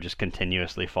and Yugo just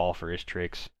continuously fall for his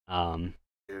tricks. Dude.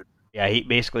 Yeah, he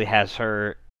basically has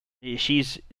her...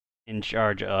 She's in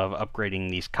charge of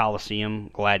upgrading these Coliseum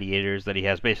gladiators that he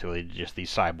has, basically just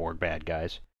these cyborg bad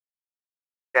guys.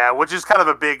 Yeah, which is kind of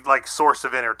a big source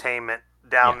of entertainment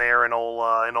down there in old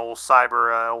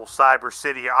cyber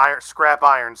city, scrap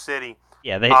iron city.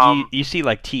 Yeah, you see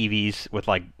TVs with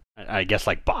I guess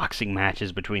like boxing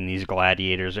matches between these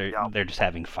gladiators. Yep. They're just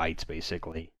having fights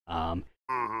basically.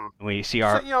 Mm-hmm. We see So,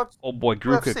 our old boy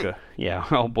UFC. Grukika. Yeah,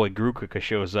 our old boy Grukika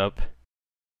shows up,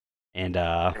 and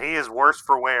And he is worse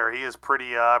for wear. He is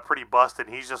pretty busted.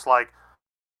 He's just like,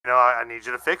 I need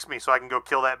you to fix me so I can go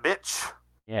kill that bitch.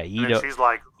 yeah, And then she's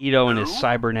like, Ito and his who?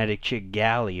 cybernetic chick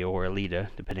Gally or Alita,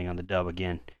 depending on the dub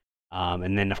again.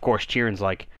 And then of course Chiron's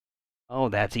like, "Oh,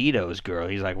 that's Ito's girl."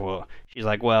 She's like,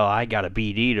 "Well, I gotta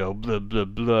beat Ito." Blah blah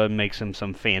blah. Makes him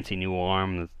some fancy new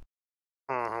arm. The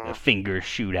Mm-hmm. fingers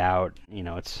shoot out.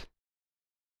 It's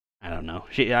I don't know.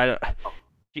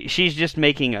 She's just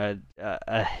making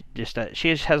she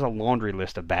just has a laundry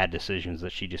list of bad decisions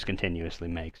that she just continuously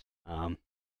makes.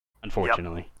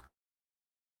 Unfortunately.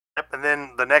 Yep. And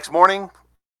then the next morning,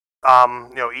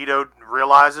 Ito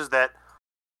realizes that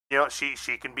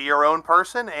she can be her own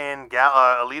person, and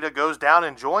Alita goes down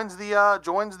and joins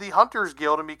the Hunters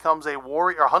Guild and becomes a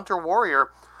hunter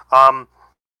warrior,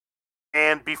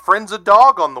 and befriends a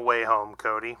dog on the way home,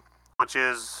 Cody, which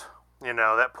is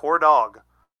that poor dog.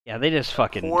 Yeah, they just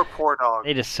fucking poor dog.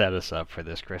 They just set us up for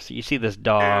this, Chris. You see this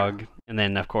dog, Dude. and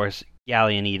then of course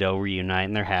Gally and Ito reunite,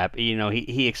 and they're happy.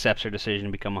 He accepts her decision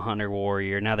to become a hunter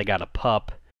warrior. Now they got a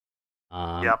pup.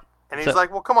 Yep. And he's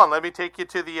like, "Well, come on, let me take you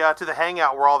to the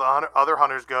hangout where all the other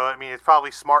hunters go. I mean, it's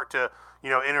probably smart to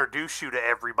introduce you to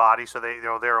everybody so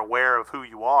they're aware of who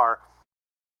you are."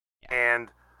 Yeah. And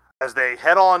as they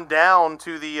head on down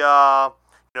to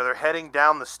they're heading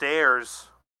down the stairs.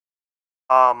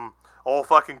 Old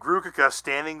fucking Grukika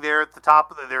standing there at the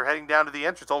top they're heading down to the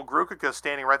entrance. Old Grukika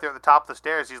standing right there at the top of the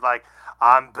stairs. He's like,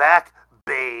 "I'm back,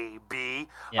 baby."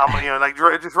 Yeah.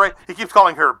 Just right. He keeps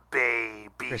calling her baby.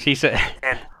 Chris, he said,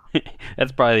 and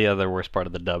that's probably the other worst part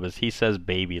of the dub is he says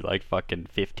baby like fucking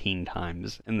 15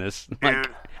 times in this like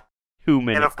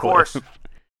 2-minute And of clip. course,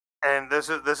 and this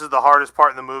is the hardest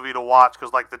part in the movie to watch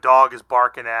because like the dog is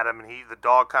barking at him, and the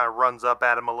dog kind of runs up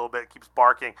at him a little bit, keeps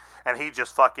barking, and he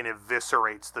just fucking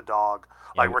eviscerates the dog.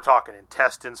 Like we're talking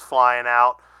intestines flying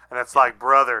out, and it's like,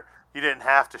 brother, you didn't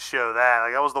have to show that.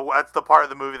 Like that's the part of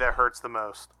the movie that hurts the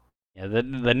most. Yeah, the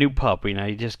new pup,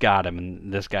 you just got him,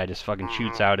 and this guy just fucking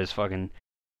shoots out his fucking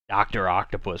Dr.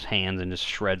 Octopus hands and just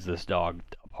shreds this dog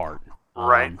apart.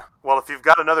 Right. Well, if you've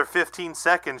got another 15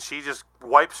 seconds, she just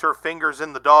wipes her fingers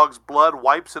in the dog's blood,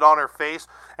 wipes it on her face,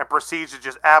 and proceeds to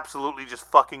just absolutely just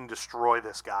fucking destroy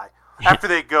this guy. After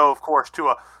they go, of course, to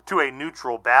a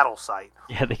neutral battle site.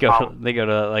 Yeah, they go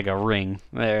to like a ring.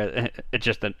 It's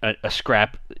just a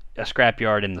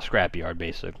scrapyard in the scrapyard,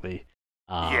 basically.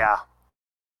 Yeah.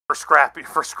 For scrapping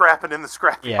in the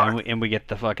scrapyard. Yeah, and we get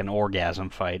the fucking orgasm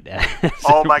fight.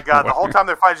 Oh my god! The whole time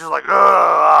they're fighting, just like,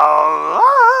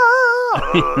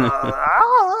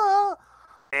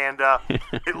 and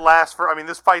it lasts for. I mean,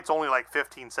 this fight's only like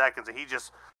 15 seconds, and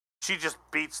she just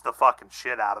beats the fucking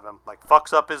shit out of him. Like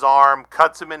fucks up his arm,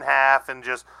 cuts him in half, and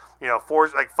just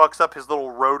fucks up his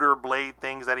little rotor blade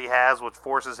things that he has, which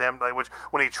forces him. Which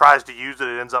when he tries to use it,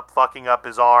 it ends up fucking up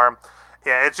his arm.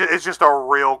 Yeah, it's just a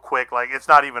real quick, like, it's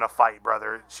not even a fight,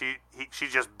 brother. She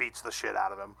just beats the shit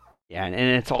out of him. Yeah, and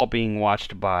it's all being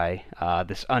watched by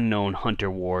this unknown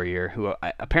hunter warrior who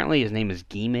apparently his name is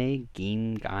Gime.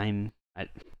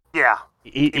 Yeah.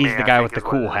 He's the guy with the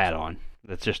cool hat on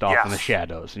that's just off in the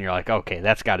shadows, and you're like, okay,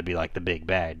 that's got to be like the big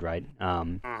bad, right?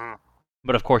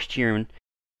 But of course, Chiron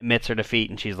admits her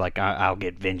defeat, and she's like, I'll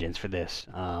get vengeance for this.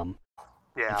 Yeah.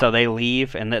 And so they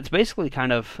leave, and that's basically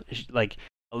kind of like.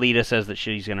 Alita says that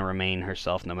she's going to remain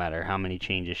herself no matter how many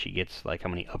changes she gets, like how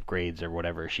many upgrades or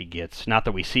whatever she gets. Not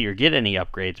that we see her get any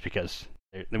upgrades because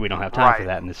we don't have time for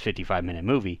that in this 55-minute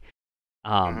movie.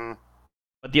 But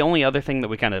the only other thing that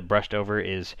we kind of brushed over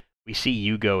is we see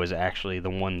Yugo is actually the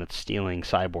one that's stealing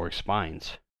Cyborg's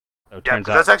spines. So it turns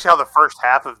out that's actually how the first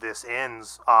half of this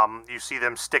ends. You see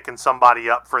them sticking somebody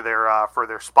up for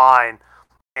their spine,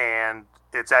 and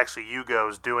it's actually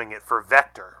Yugo's doing it for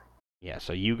Vector. Yeah,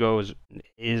 so Yugo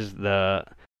is the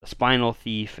spinal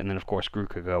thief, and then of course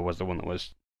Grukika was the one that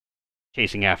was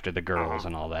chasing after the girls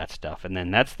and all that stuff. And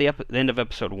then that's the end of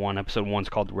episode 1. Episode 1's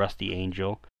called Rusty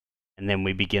Angel, and then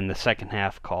we begin the second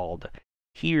half called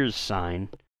Here's Sign.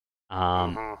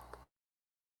 And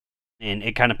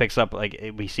it kind of picks up,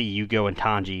 like, we see Yugo and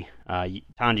Tanji.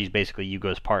 Tanji's basically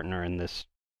Yugo's partner in this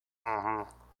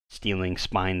stealing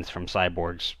spines from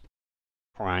Cyborg's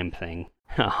crime thing.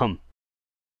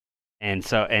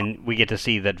 And we get to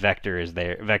see that Vector is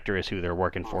there. Vector is who they're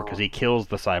working for because he kills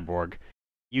the cyborg.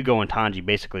 Yugo and Tanji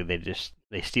basically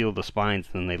they steal the spines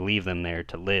and then they leave them there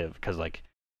to live because like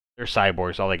they're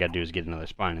cyborgs. All they gotta do is get another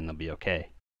spine and they'll be okay.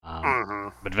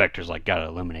 But Vector's like gotta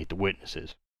eliminate the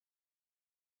witnesses.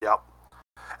 Yep.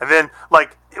 And then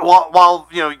like while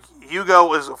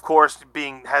Hugo is of course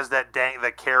has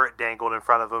that carrot dangled in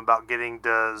front of him about getting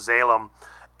to Salem,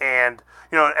 and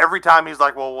every time he's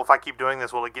like, well, if I keep doing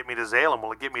this, will it get me to Salem?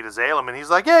 Will it get me to Salem? And he's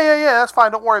like, yeah, that's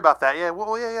fine. Don't worry about that. Yeah,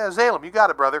 well, yeah, Salem, you got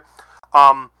it, brother.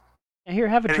 Here,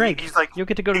 have a drink. He's like, you'll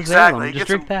get to go to exactly, Salem. Just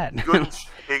drink that.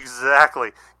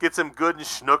 Exactly. Gets him good and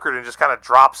schnookered and just kind of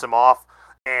drops him off,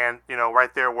 and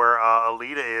right there where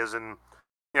Alita is, and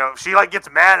she like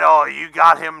gets mad. Oh, you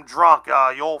got him drunk.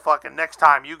 You'll fucking next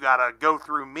time you gotta go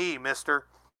through me, Mister.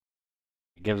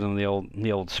 Gives him the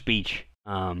old speech.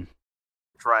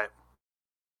 That's right.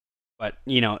 But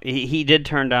he did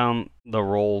turn down the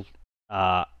role.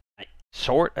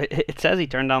 It says he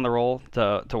turned down the role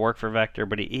to work for Vector,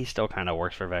 but he still kind of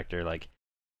works for Vector. Like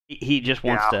he just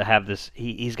wants to have this.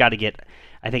 He's got to get.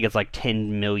 I think it's like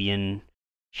 10 million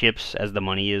chips as the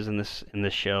money is in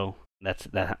this show.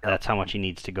 That's how much he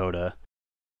needs to go to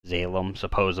Salem,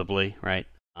 supposedly, right?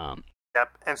 Yep.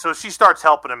 And so she starts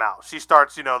helping him out. She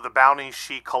starts, the bounties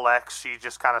she collects. She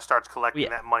just kind of starts collecting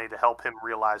that money to help him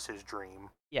realize his dream.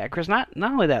 Yeah, Chris. Not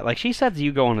only that, like she sets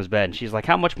Hugo on his bed, and she's like,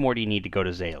 "How much more do you need to go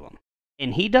to Salem?"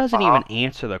 And he doesn't even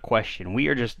answer the question. We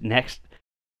are just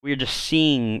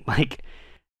seeing like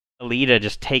Alita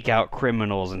just take out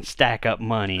criminals and stack up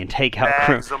money and take out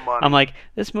criminals. I'm like,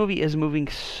 this movie is moving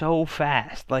so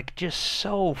fast, like just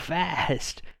so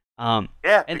fast.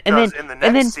 Yeah, and then in the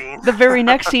next scene, the very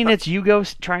next scene, it's Hugo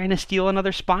trying to steal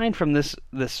another spine from this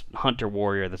hunter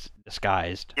warrior that's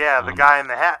disguised. Yeah, the guy in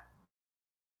the hat.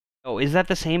 Oh, is that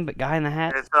the same guy in the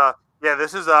hat? It's yeah,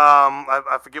 this is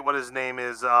I forget what his name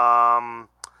is. The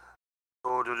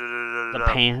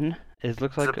Pan. It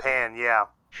looks like the Pan. Yeah.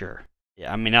 Sure.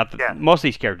 Yeah, I mean, most of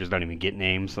these characters don't even get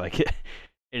names. Like,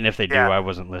 and if they do, I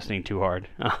wasn't listening too hard.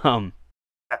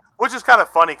 Which is kind of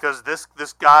funny because this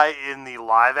guy in the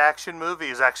live action movie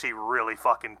is actually really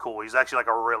fucking cool. He's actually like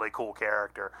a really cool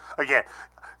character. Again,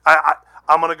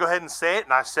 I'm gonna go ahead and say it,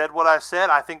 and I said what I said.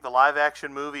 I think the live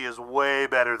action movie is way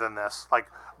better than this, like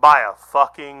by a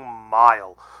fucking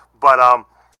mile. But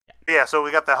yeah. So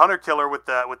we got the hunter killer with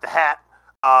the hat.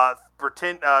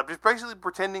 Just basically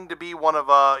pretending to be one of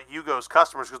Hugo's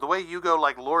customers, because the way Hugo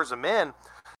like lures him in,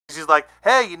 he's like,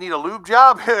 "Hey, you need a lube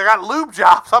job? I got lube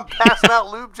jobs. I'm passing out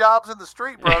lube jobs in the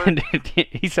street, brother."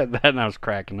 He said that, and I was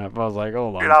cracking up. I was like,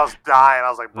 "Hold on." Dude, I was dying. I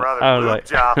was like, "Brother, lube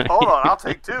jobs. Hold on, I'll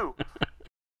take two."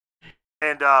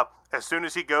 And as soon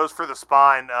as he goes for the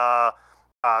spine,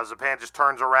 Zapan just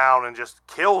turns around and just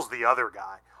kills the other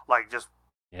guy. Like, just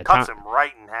cuts him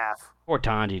right in half. Poor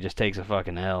Tanji just takes a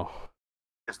fucking L.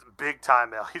 Just a big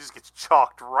time L. He just gets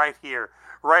chalked right here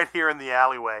in the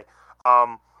alleyway.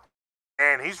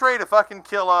 And he's ready to fucking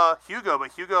kill Hugo,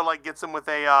 but Hugo like gets him with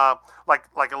a like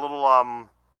a little a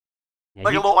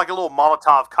little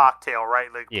Molotov cocktail, right?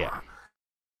 Like,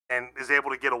 and is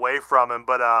able to get away from him,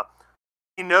 but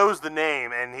he knows the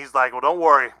name, and he's like, "Well, don't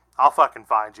worry, I'll fucking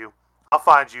find you. I'll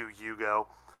find you, Hugo."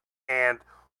 And I'm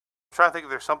trying to think if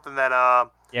there's something that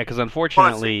yeah, because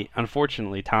unfortunately,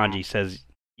 Tanji says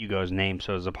Hugo's name,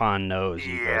 so Zapan knows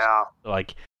Hugo's. Yeah. So,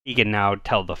 like, he can now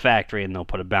tell the factory, and they'll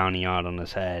put a bounty on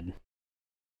his head.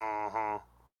 Mm-hmm.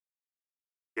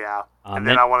 Yeah. And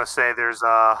then I want to say there's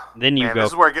Then you go.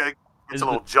 This is where it gets a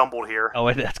little jumbled here.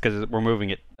 Oh, that's because we're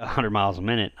moving at 100 miles a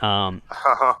minute.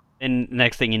 And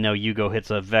next thing you know, Hugo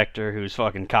hits a Vector who's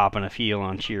fucking copping a feel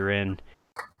on Chirin.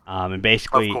 And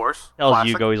basically tells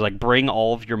Hugo, he's like, "Bring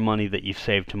all of your money that you've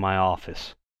saved to my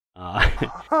office." And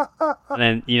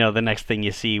then, the next thing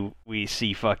we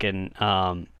see fucking,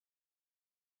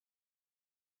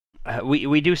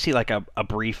 we do see like a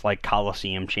brief like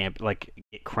Coliseum champ like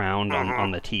get crowned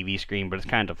on the TV screen, but it's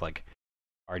kind of like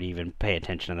hard to even pay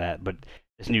attention to that. But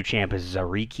this new champ is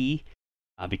Zariki,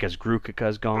 because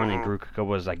Grukika's gone, and Grukika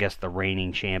was, I guess, the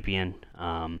reigning champion.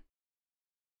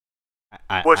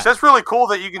 Which that's really cool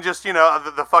that you can just,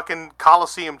 the fucking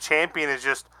Coliseum champion is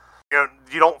just, do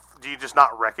you just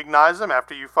not recognize him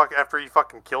after you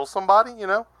fucking kill somebody,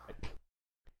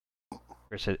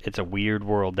 It's a weird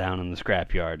world down in the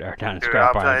scrapyard, or down in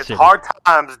Scrap Iron City. It's hard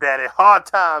times, Daddy. Hard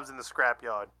times in the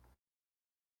scrapyard.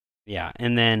 Yeah,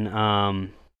 and then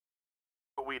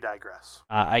but we digress.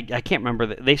 I can't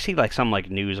remember. They see like some like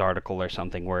news article or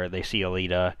something where they see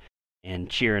Alita, and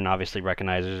Chirin obviously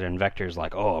recognizes her, and Vector's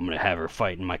like, "Oh, I'm gonna have her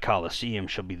fight in my Coliseum.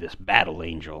 She'll be this battle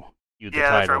angel."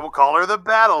 That's right. We'll call her the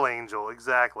Battle Angel,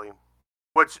 exactly.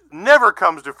 Which never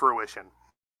comes to fruition.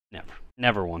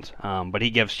 Never once. But he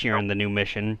gives Chirin the new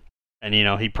mission, and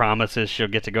he promises she'll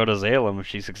get to go to Salem if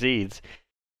she succeeds.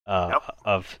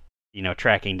 Of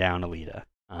tracking down Alita.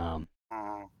 And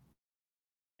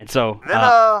so then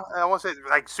I want to say,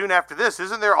 like, soon after this,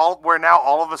 isn't there where now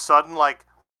all of a sudden, like,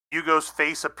 Yugo's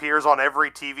face appears on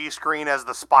every TV screen as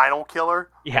the Spinal Killer.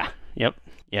 Yeah. Yep.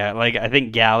 Yeah. Like I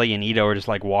think Gally and Ito are just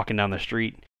like walking down the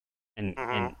street,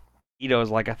 and Ito's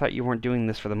like, I thought you weren't doing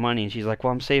this for the money, and she's like,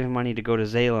 well, I'm saving money to go to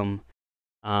Salem.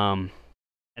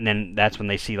 And then that's when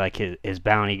they see like his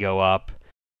bounty go up,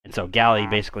 and so Gally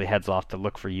basically heads off to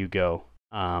look for Yugo.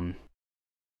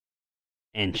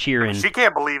 And Chirin, she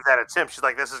can't believe that it's him. She's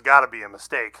like, this has got to be a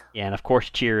mistake. Yeah, and of course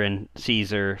Chirin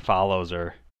sees her, follows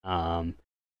her, and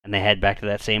they head back to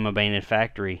that same abandoned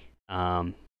factory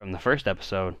from the first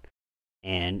episode.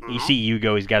 And you see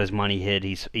Yugo, he's got his money hid.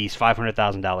 He's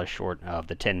 $500,000 short of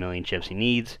the 10 million chips he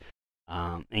needs.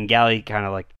 And Gally kind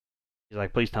of like, he's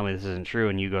like, please tell me this isn't true.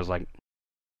 And Yugo's like,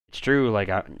 it's true. Like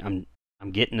I'm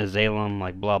getting to Salem.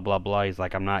 Like blah blah blah. He's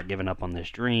like, I'm not giving up on this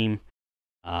dream.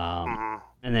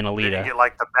 And then Alita. You get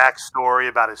like the backstory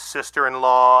about his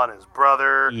sister-in-law and his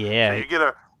brother. Yeah. So you get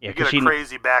a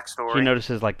crazy backstory. She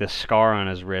notices like this scar on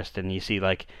his wrist, and you see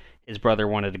like his brother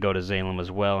wanted to go to Salem as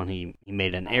well, and he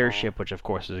made an airship, which of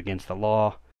course is against the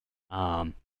law.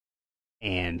 And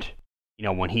you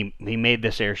know, when he made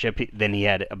this airship, then he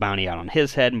had a bounty out on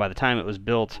his head, and by the time it was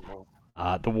built,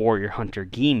 the warrior hunter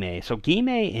Gime. So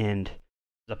Gime and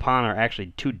Zapan are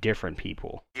actually two different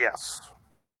people. Yes.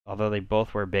 Although they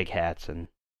both wear big hats, and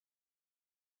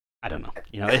I don't know.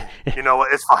 You know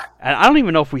what? It's fine. I don't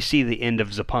even know if we see the end of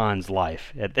Zapan's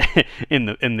life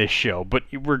in this show, but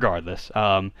regardless,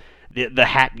 the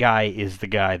hat guy is the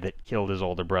guy that killed his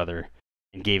older brother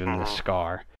and gave him the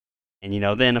scar. And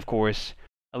then of course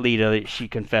Alita, she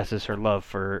confesses her love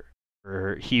for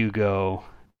Hugo.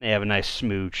 They have a nice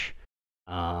smooch,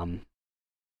 only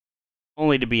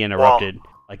to be interrupted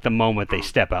like the moment they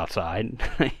step outside.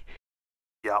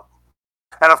 Yep.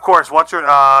 And of course,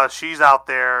 she's out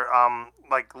there,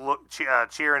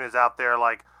 Chirin is out there,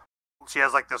 like, she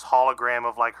has, like, this hologram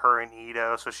of, like, her and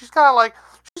Ito, so she's kind of, like,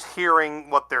 she's hearing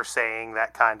what they're saying,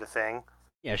 that kind of thing.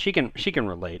 Yeah, she can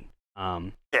relate. Yeah.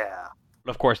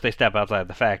 But of course, they step outside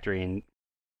the factory, and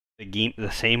the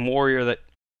same warrior that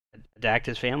attacked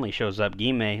his family shows up,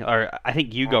 Gime, or I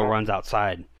think Yugo runs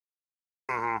outside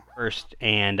first,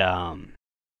 and, I'm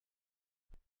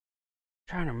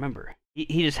trying to remember.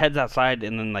 He just heads outside,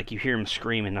 and then like you hear him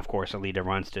scream, and of course Alita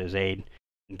runs to his aid.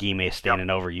 And Gime is standing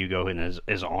over Yugo, and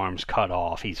his arms cut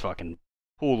off. He's fucking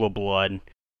pool of blood.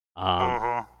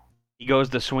 He goes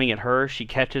to swing at her. She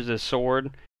catches his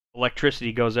sword.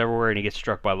 Electricity goes everywhere, and he gets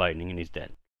struck by lightning, and he's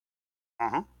dead.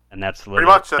 And that's pretty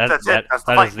much that's it.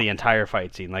 That is the entire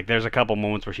fight scene. Like there's a couple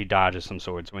moments where she dodges some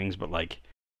sword swings, but like,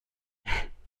 yeah,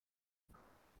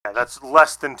 that's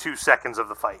less than 2 seconds of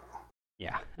the fight.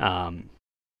 Yeah.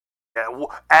 Yeah,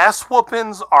 ass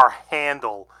whoopings are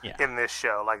handled in this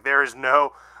show. Like there is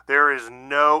no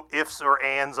ifs or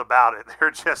ands about it. They're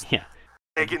just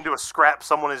they get into a scrap.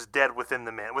 Someone is dead within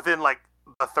like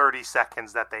the 30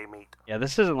 seconds that they meet. Yeah,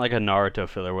 this isn't like a Naruto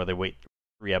filler where they wait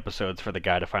 3 episodes for the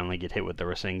guy to finally get hit with the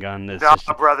Rasengan. No,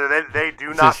 brother, they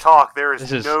do not talk. There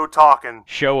is no talking.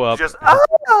 Show up. Just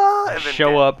and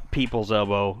show up. People's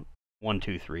elbow. 1,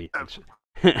 2, 3.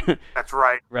 That's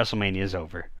right. WrestleMania is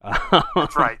over.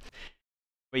 That's right.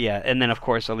 But yeah, and then of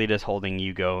course Alita's holding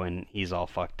Yugo, and he's all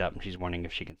fucked up, and she's wondering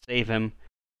if she can save him.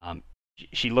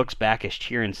 She looks back as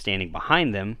Chirin's standing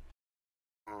behind them,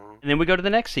 and then we go to the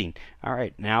next scene. All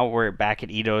right, now we're back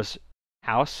at Ito's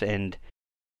house, and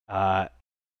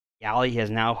Gally has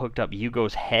now hooked up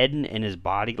Yugo's head and his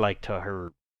body, like to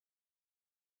her,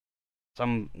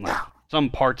 some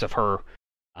parts of her.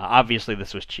 Obviously,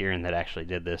 this was Chirin that actually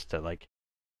did this to like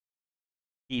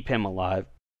keep him alive.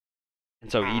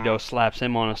 And so Ito slaps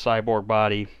him on a cyborg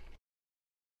body.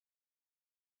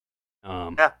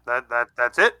 Yeah,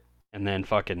 that's it. And then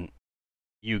fucking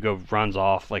Yugo runs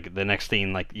off. Like the next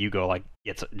scene, like Yugo like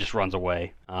just runs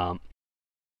away. Yep.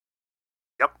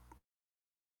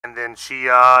 And then she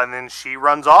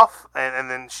runs off, and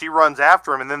then she runs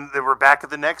after him, and then we're back at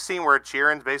the next scene where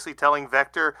Chirin's basically telling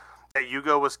Vector that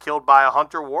Yugo was killed by a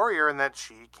hunter warrior and that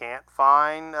she can't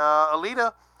find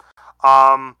Alita.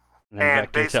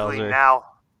 And basically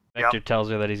Vector tells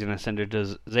her that he's going to send her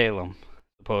to Salem,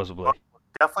 supposedly. Well,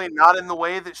 definitely not in the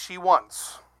way that she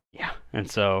wants. Yeah,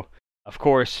 and so, of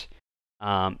course,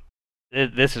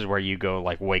 this is where Yugo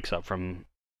like wakes up from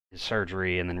his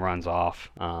surgery and then runs off.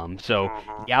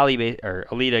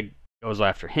 Alita goes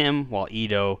after him while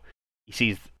Ito, he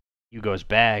sees Yugo's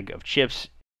bag of chips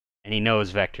and he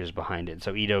knows Vector's behind it.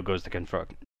 So Ito goes to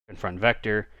confront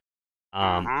Vector.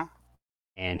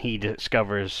 And he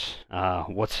discovers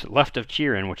what's left of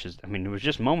Chirin, which is, it was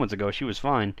just moments ago she was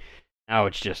fine. Now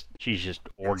she's just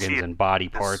organs and body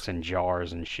parts and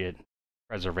jars and shit,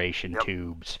 preservation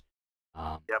tubes.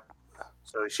 Yep.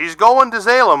 So she's going to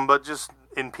Salem, but just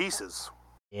in pieces.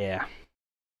 Yeah.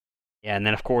 Yeah, and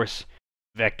then of course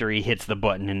Vector, he hits the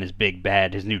button and his big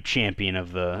bad, his new champion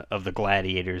of the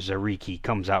gladiators, Zariki,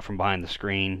 comes out from behind the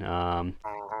screen.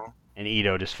 And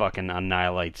Ito just fucking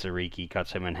annihilates Zariki,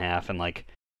 cuts him in half, and like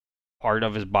part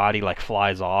of his body like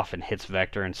flies off and hits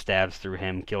Vector and stabs through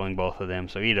him, killing both of them.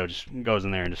 So Ito just goes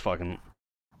in there and just fucking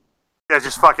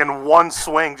just fucking one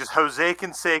swing, just Jose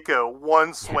Canseco,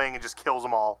 one swing and just kills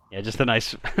them all. Yeah, just a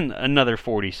nice another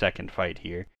 40-second fight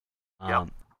here. Yep.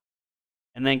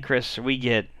 And then Chris, we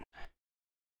get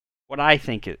what I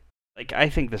think I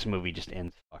think this movie just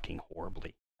ends fucking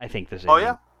horribly. I think this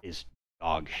is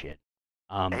dog shit.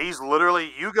 He's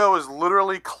literally, Hugo is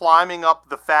literally climbing up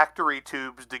the factory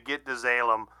tubes to get to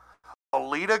Salem.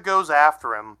 Alita goes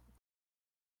after him.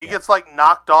 He gets like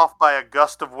knocked off by a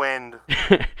gust of wind.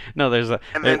 No,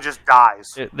 then just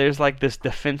dies. There's like this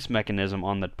defense mechanism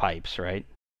on the pipes, right?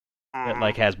 That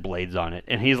like has blades on it,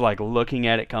 and he's like looking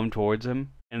at it come towards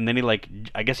him, and then he like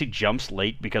I guess he jumps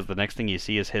late because the next thing you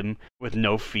see is him with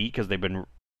no feet because they've been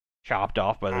chopped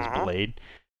off by this blade,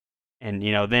 and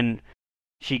then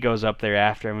she goes up there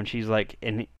after him, and she's like,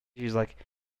 we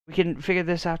can figure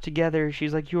this out together.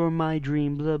 She's like, you're my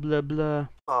dream, blah blah blah.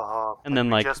 And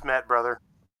then like just met, brother.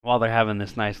 While they're having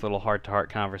this nice little heart-to-heart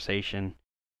conversation,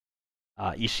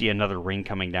 you see another ring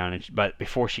coming down, but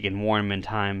before she can warn him in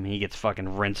time, he gets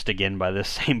fucking rinsed again by this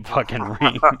same fucking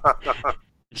ring.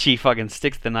 She fucking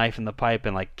sticks the knife in the pipe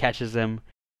and like catches him,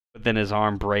 but then his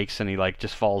arm breaks and he like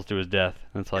just falls to his death.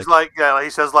 And it's like, he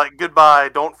says like goodbye,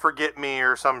 don't forget me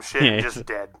or some shit, and just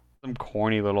dead. Some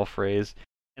corny little phrase.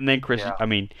 And then Chris, I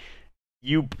mean,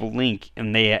 you blink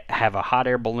and they have a hot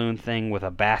air balloon thing with a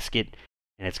basket.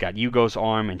 And it's got Hugo's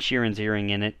arm and Sheeran's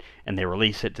earring in it, and they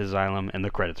release it to Xylem, and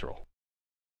the credits roll.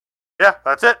 Yeah,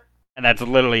 that's it. And that's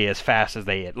literally as fast as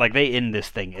they end this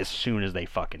thing as soon as they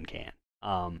fucking can.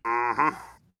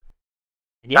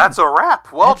 Yeah, that's a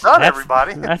wrap. Well done,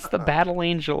 everybody. That's the Battle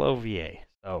Angel OVA.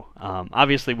 So,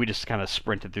 obviously, we just kind of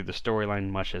sprinted through the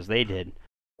storyline much as they did.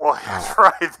 Well,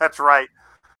 that's right.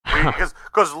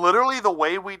 Because literally the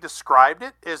way we described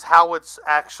it is how it's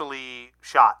actually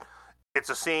shot. It's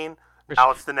a scene.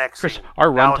 Now it's the next scene. Our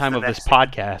runtime of this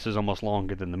podcast is almost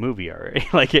longer than the movie already.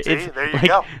 There you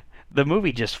go. The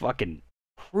movie just fucking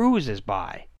cruises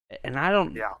by, and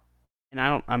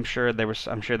I'm sure there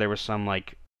was some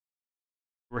like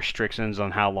restrictions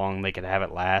on how long they could have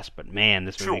it last. But man,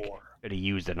 this movie could have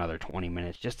used another 20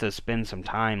 minutes just to spend some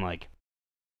time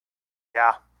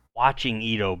watching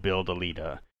Ito build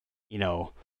Alita.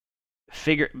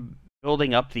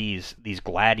 Building up these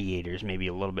gladiators maybe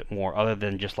a little bit more, other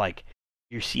than just like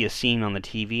you see a scene on the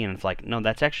TV and it's like, no,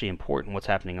 that's actually important what's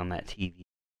happening on that TV.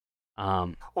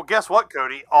 Well, guess what,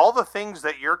 Cody? All the things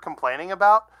that you're complaining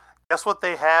about, guess what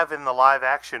they have in the live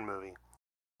action movie?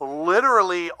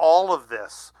 Literally all of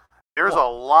this. There's a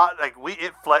lot, like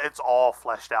it's all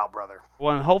fleshed out, brother.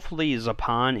 Well, and hopefully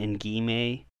Zapan and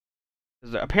Gime,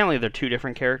 apparently they're two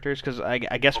different characters, because I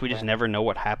guess we just never know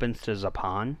what happens to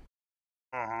Zapan.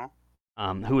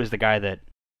 Who is the guy that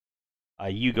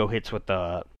Hugo hits with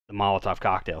the Molotov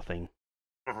cocktail thing?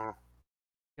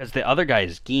 Because the other guy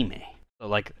is Gime.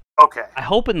 So I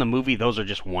hope in the movie those are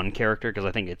just one character, because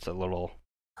I think it's a little.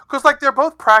 Because they're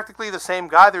both practically the same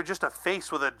guy. They're just a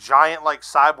face with a giant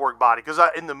cyborg body. Because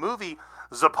in the movie,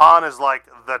 Zapan is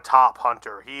the top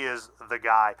hunter. He is the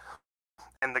guy.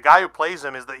 And the guy who plays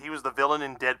him he was the villain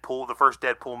in Deadpool, the first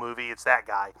Deadpool movie. It's that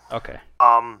guy. Okay.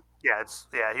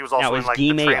 He was also now, in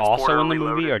the Gime also in the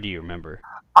movie, or do you remember?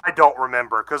 I don't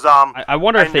remember, because I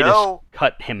wonder if they just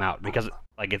cut him out, because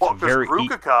it's very.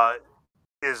 Grukaka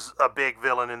is a big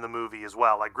villain in the movie as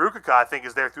well. Grukaka, I think,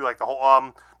 is there through the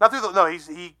whole not through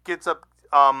the he gets up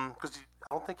because I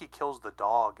don't think he kills the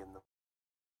dog in the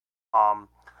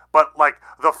but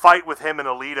the fight with him and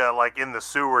Alita in the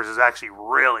sewers is actually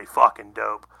really fucking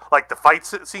dope. The fight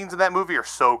scenes in that movie are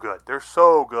so good. They're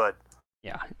so good.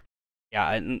 Yeah.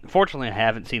 Yeah, unfortunately I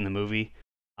haven't seen the movie.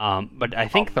 But I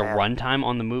think the runtime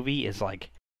on the movie is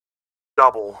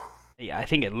double. Yeah, I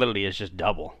think it literally is just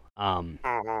double.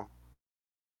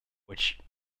 Which,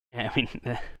 I mean,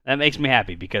 that makes me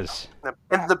happy, because.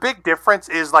 And the big difference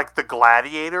is the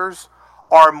gladiators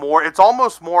are more. It's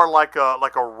almost more like a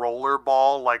roller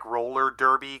ball, roller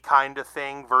derby kind of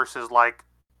thing versus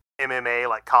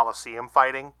MMA, Coliseum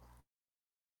fighting.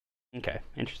 Okay,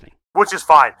 interesting. Which is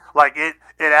fine. It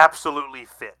absolutely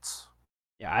fits.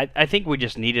 Yeah, I think we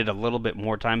just needed a little bit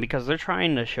more time, because they're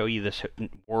trying to show you this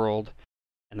world,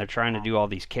 and they're trying to do all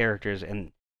these characters,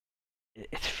 and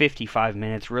it's 55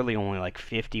 minutes, really only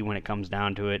 50 when it comes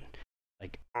down to it.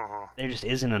 There just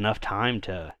isn't enough time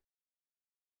to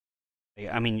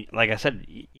I mean, like I said,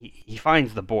 he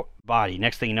finds the body.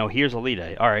 Next thing you know, here's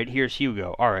Alita. All right, here's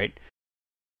Hugo. All right,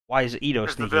 why is Ito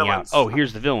Here's the sneaking out? villains. Oh,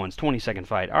 here's the villains. 20-second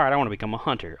fight. All right, I want to become a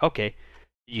hunter. Okay.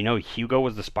 Did you know Hugo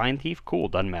was the spine thief? Cool,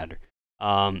 doesn't matter.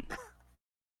 Um,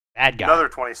 bad guy. Another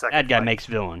 20-second Bad guy fight. makes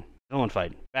villain. Villain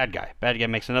fight. Bad guy. Bad guy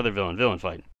makes another villain. Villain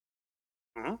fight.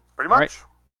 Pretty All much. right.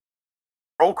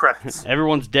 Roll credits.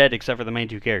 Everyone's dead except for the main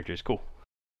two characters. Cool.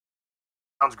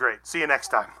 Sounds great. See you next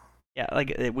time. Yeah,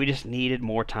 like we just needed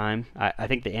more time. I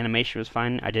think the animation was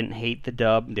fine. I didn't hate the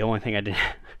dub. The only thing I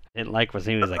didn't like was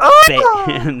he was like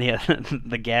and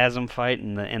the gasm fight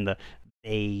and the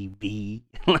baby.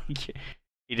 Like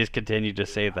he just continued to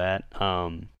say that.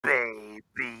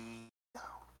 Baby.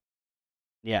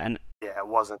 Yeah, and Yeah, it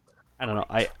wasn't. I don't know.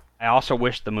 I also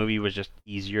wish the movie was just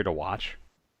easier to watch.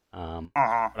 But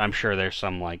I'm sure there's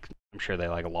some I'm sure they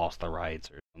lost the rights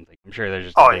or something. I'm sure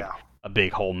there's just a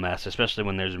big whole mess, especially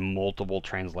when there's multiple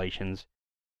translations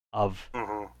of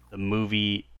the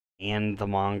movie and the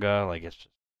manga. Like it's just.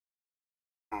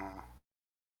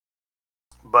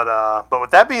 But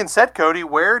with that being said, Cody,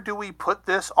 where do we put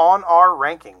this on our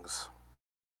rankings?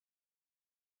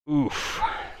 Oof.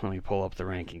 Let me pull up the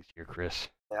rankings here, Chris.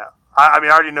 Yeah. I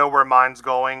mean, I already know where mine's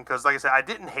going because, like I said, I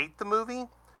didn't hate the movie,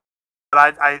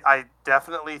 but I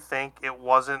definitely think it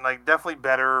wasn't, definitely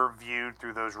better viewed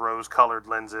through those rose-colored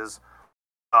lenses,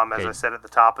 as I said at the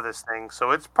top of this thing.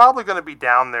 So it's probably going to be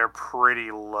down there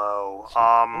pretty low.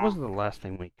 What was the last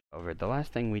thing we covered? The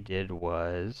last thing we did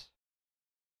was...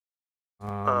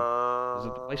 was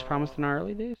it The Place Promised in Our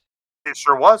Early Days? It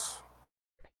sure was.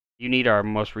 You need our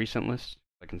most recent list?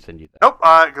 I can send you that. Nope,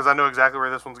 because I know exactly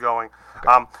where this one's going.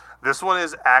 Okay. This one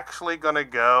is actually going to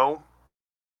go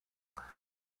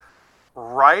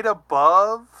right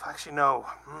above... Actually, no.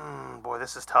 Boy,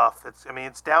 this is tough.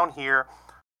 It's down here.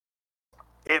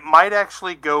 It might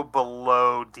actually go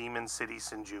below Demon City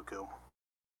Shinjuku.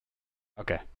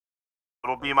 Okay.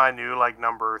 It'll be my new,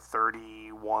 number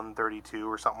 31,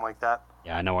 32 or something like that.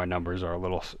 Yeah, I know our numbers are a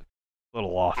little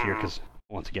off here because,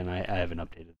 once again, I haven't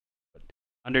updated. But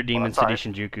under Demon City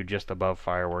Shinjuku, just above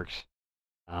Fireworks.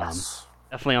 Yes.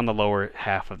 Definitely on the lower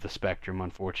half of the spectrum,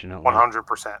 unfortunately.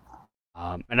 100%.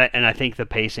 And I think the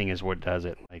pacing is what does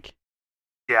it.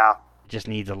 Yeah. It just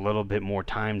needs a little bit more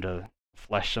time to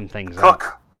flesh some things out.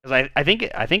 Because I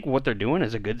think what they're doing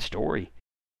is a good story.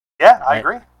 Yeah, I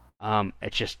agree.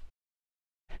 It's just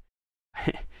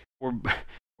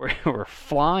we're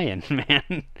flying,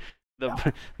 man.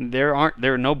 There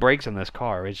are no brakes in this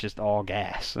car. It's just all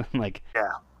gas.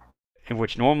 Yeah.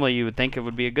 Which normally you would think it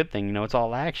would be a good thing. It's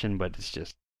all action, but it's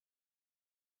just.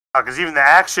 Because even the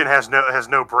action has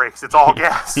no brakes. It's all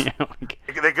gas. Yeah,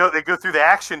 they go through the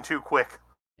action too quick.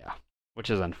 Yeah, which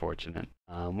is unfortunate.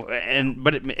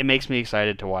 But it makes me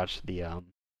excited to watch the.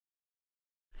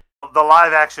 The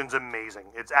live action's amazing.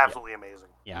 It's absolutely amazing.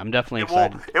 Yeah, I'm definitely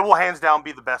excited. It will hands down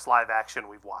be the best live action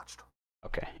we've watched.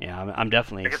 Okay, yeah, I'm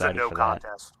definitely excited for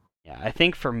contest. That. Yeah, I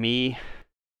think for me,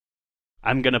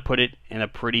 I'm gonna put it in a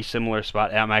pretty similar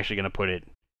spot. I'm actually gonna put it,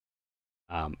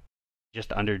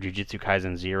 just under Jujutsu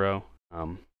Kaisen 0,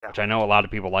 which I know a lot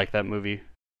of people like that movie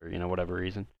for whatever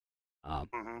reason.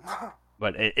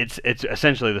 But it's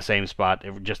essentially the same spot,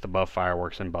 just above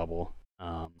Fireworks and Bubble.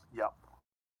 Yep.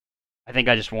 I think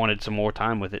I just wanted some more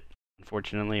time with it,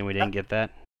 unfortunately, and we didn't get that.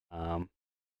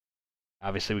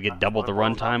 Obviously, we get double the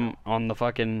runtime on the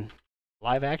fucking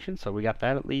live action, so we got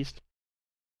that at least.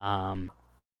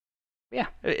 Yeah,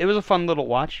 it was a fun little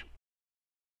watch.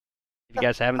 If you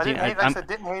guys haven't seen it, I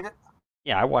didn't hate it.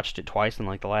 Yeah, I watched it twice in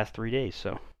the last 3 days,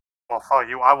 so. Well, fuck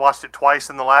you. I watched it twice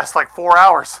in the last 4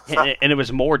 hours. So. And it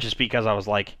was more just because I was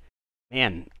like,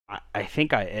 man, I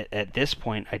think at this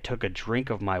point I took a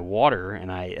drink of my water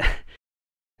and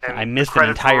I missed an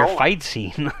entire fight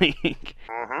scene.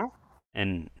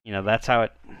 And that's how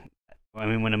it. I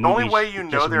mean, when a movie. The only way you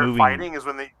know they're fighting is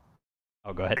when they.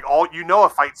 Oh, go ahead. A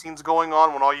fight scene's going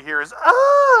on when all you hear is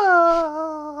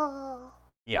ah.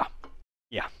 Yeah.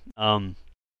 Yeah.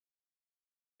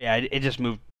 Yeah. It just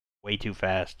moved way too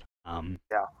fast.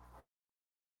 Yeah.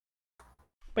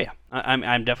 But yeah,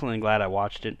 I'm definitely glad I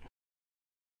watched it.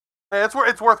 Yeah,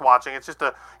 it's worth watching. It's just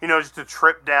a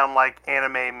trip down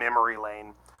anime memory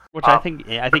lane. Which I think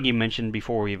you mentioned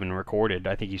before we even recorded.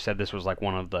 I think you said this was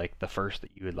one of the first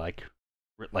that you had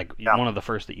one of the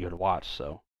first that you had watched.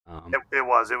 So it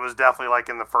was definitely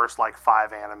in the first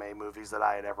 5 anime movies that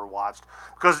I had ever watched.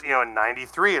 Because in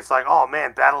 '93 it's oh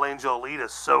man, Battle Angel Alita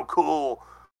is so cool.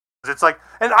 It's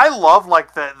and I love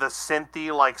the synthy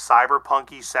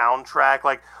cyberpunky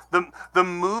soundtrack. The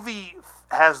movie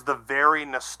has the very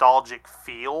nostalgic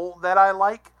feel that I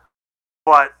like,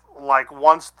 but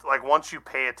once you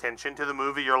pay attention to the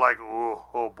movie, you're like, ooh,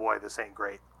 oh boy, this ain't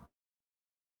great.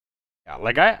 Yeah,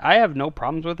 like I have no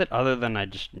problems with it, other than I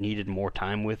just needed more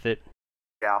time with it.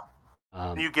 Yeah,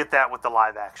 you get that with the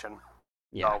live action.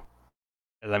 Yeah, So,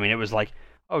 'cause, I mean, it was like,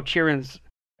 oh, Chirin's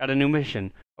got a new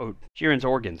mission. Oh, Chirin's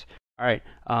organs. All right.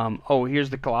 Oh, here's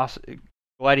the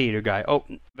gladiator guy. Oh,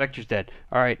 Vector's dead.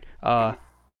 All right.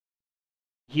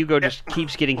 Hugo just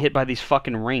keeps getting hit by these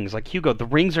fucking rings. Like, Hugo, the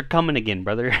rings are coming again,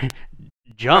 brother.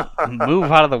 Jump,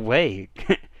 move out of the way.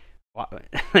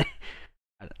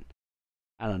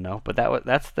 I don't know, but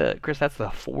that's the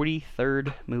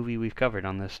 43rd movie we've covered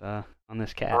on this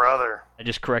cast. Brother, I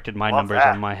just corrected my love numbers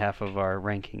that. on my half of our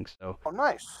rankings, so Oh,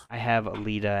 nice. I have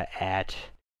Alita at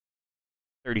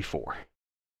 34.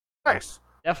 Nice.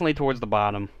 Definitely towards the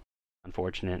bottom.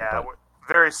 Unfortunate. Yeah, but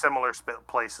very similar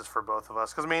places for both of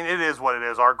us. Because I mean, it is what it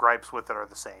is. Our gripes with it are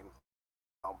the same.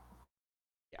 So.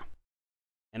 Yeah.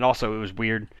 And also, it was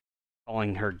weird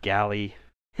calling her Galley.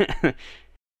 Yeah,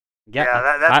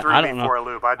 that threw me know. for a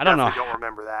loop. I definitely don't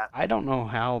remember that. I don't know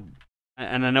how,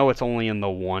 and I know it's only in the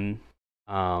one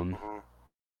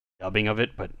dubbing of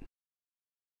it, but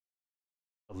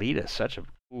Alita is such a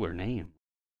cooler name.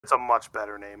 It's a much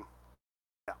better name.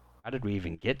 Yeah. How did we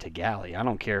even get to Galley? I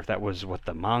don't care if that was what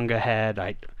the manga had.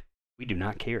 We do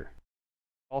not care.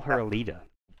 Call her Alita.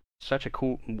 Such a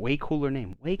way cooler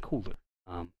name. Way cooler.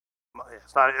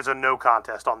 It's a no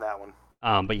contest on that one.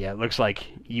 But yeah, it looks like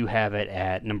you have it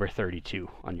at number 32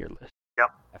 on your list.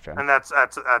 Yep. And that's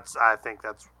I think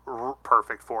that's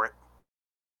perfect for it.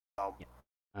 So. Yeah.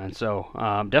 And so,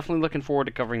 definitely looking forward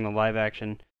to covering the live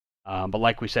action. But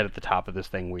like we said at the top of this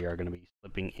thing, we are going to be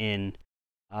slipping in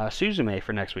Suzume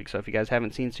for next week. So if you guys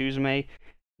haven't seen Suzume,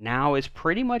 now is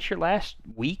pretty much your last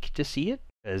week to see it.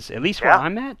 Because at least where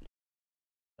I'm at,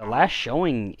 the last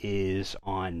showing is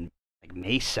on like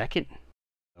May 2nd.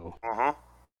 So if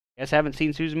you guys haven't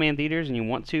seen Suzume in theaters and you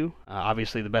want to,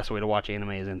 obviously the best way to watch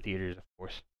anime is in theaters, of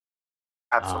course.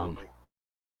 Absolutely.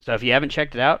 So if you haven't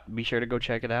checked it out, be sure to go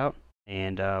check it out.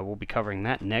 And we'll be covering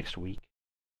that next week.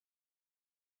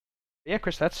 Yeah,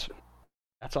 Chris, that's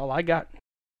all I got.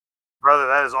 Brother,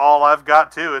 that is all I've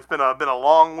got too. It's been a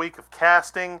long week of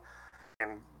casting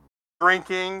and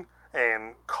drinking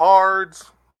and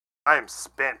cards. I am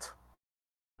spent.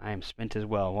 I am spent as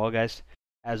well. Well, guys,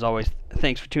 as always,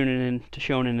 thanks for tuning in to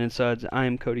Shonen Insides. I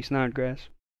am Cody Snodgrass.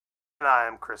 And I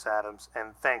am Chris Adams,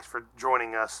 and thanks for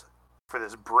joining us for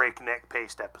this breakneck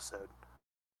paced episode.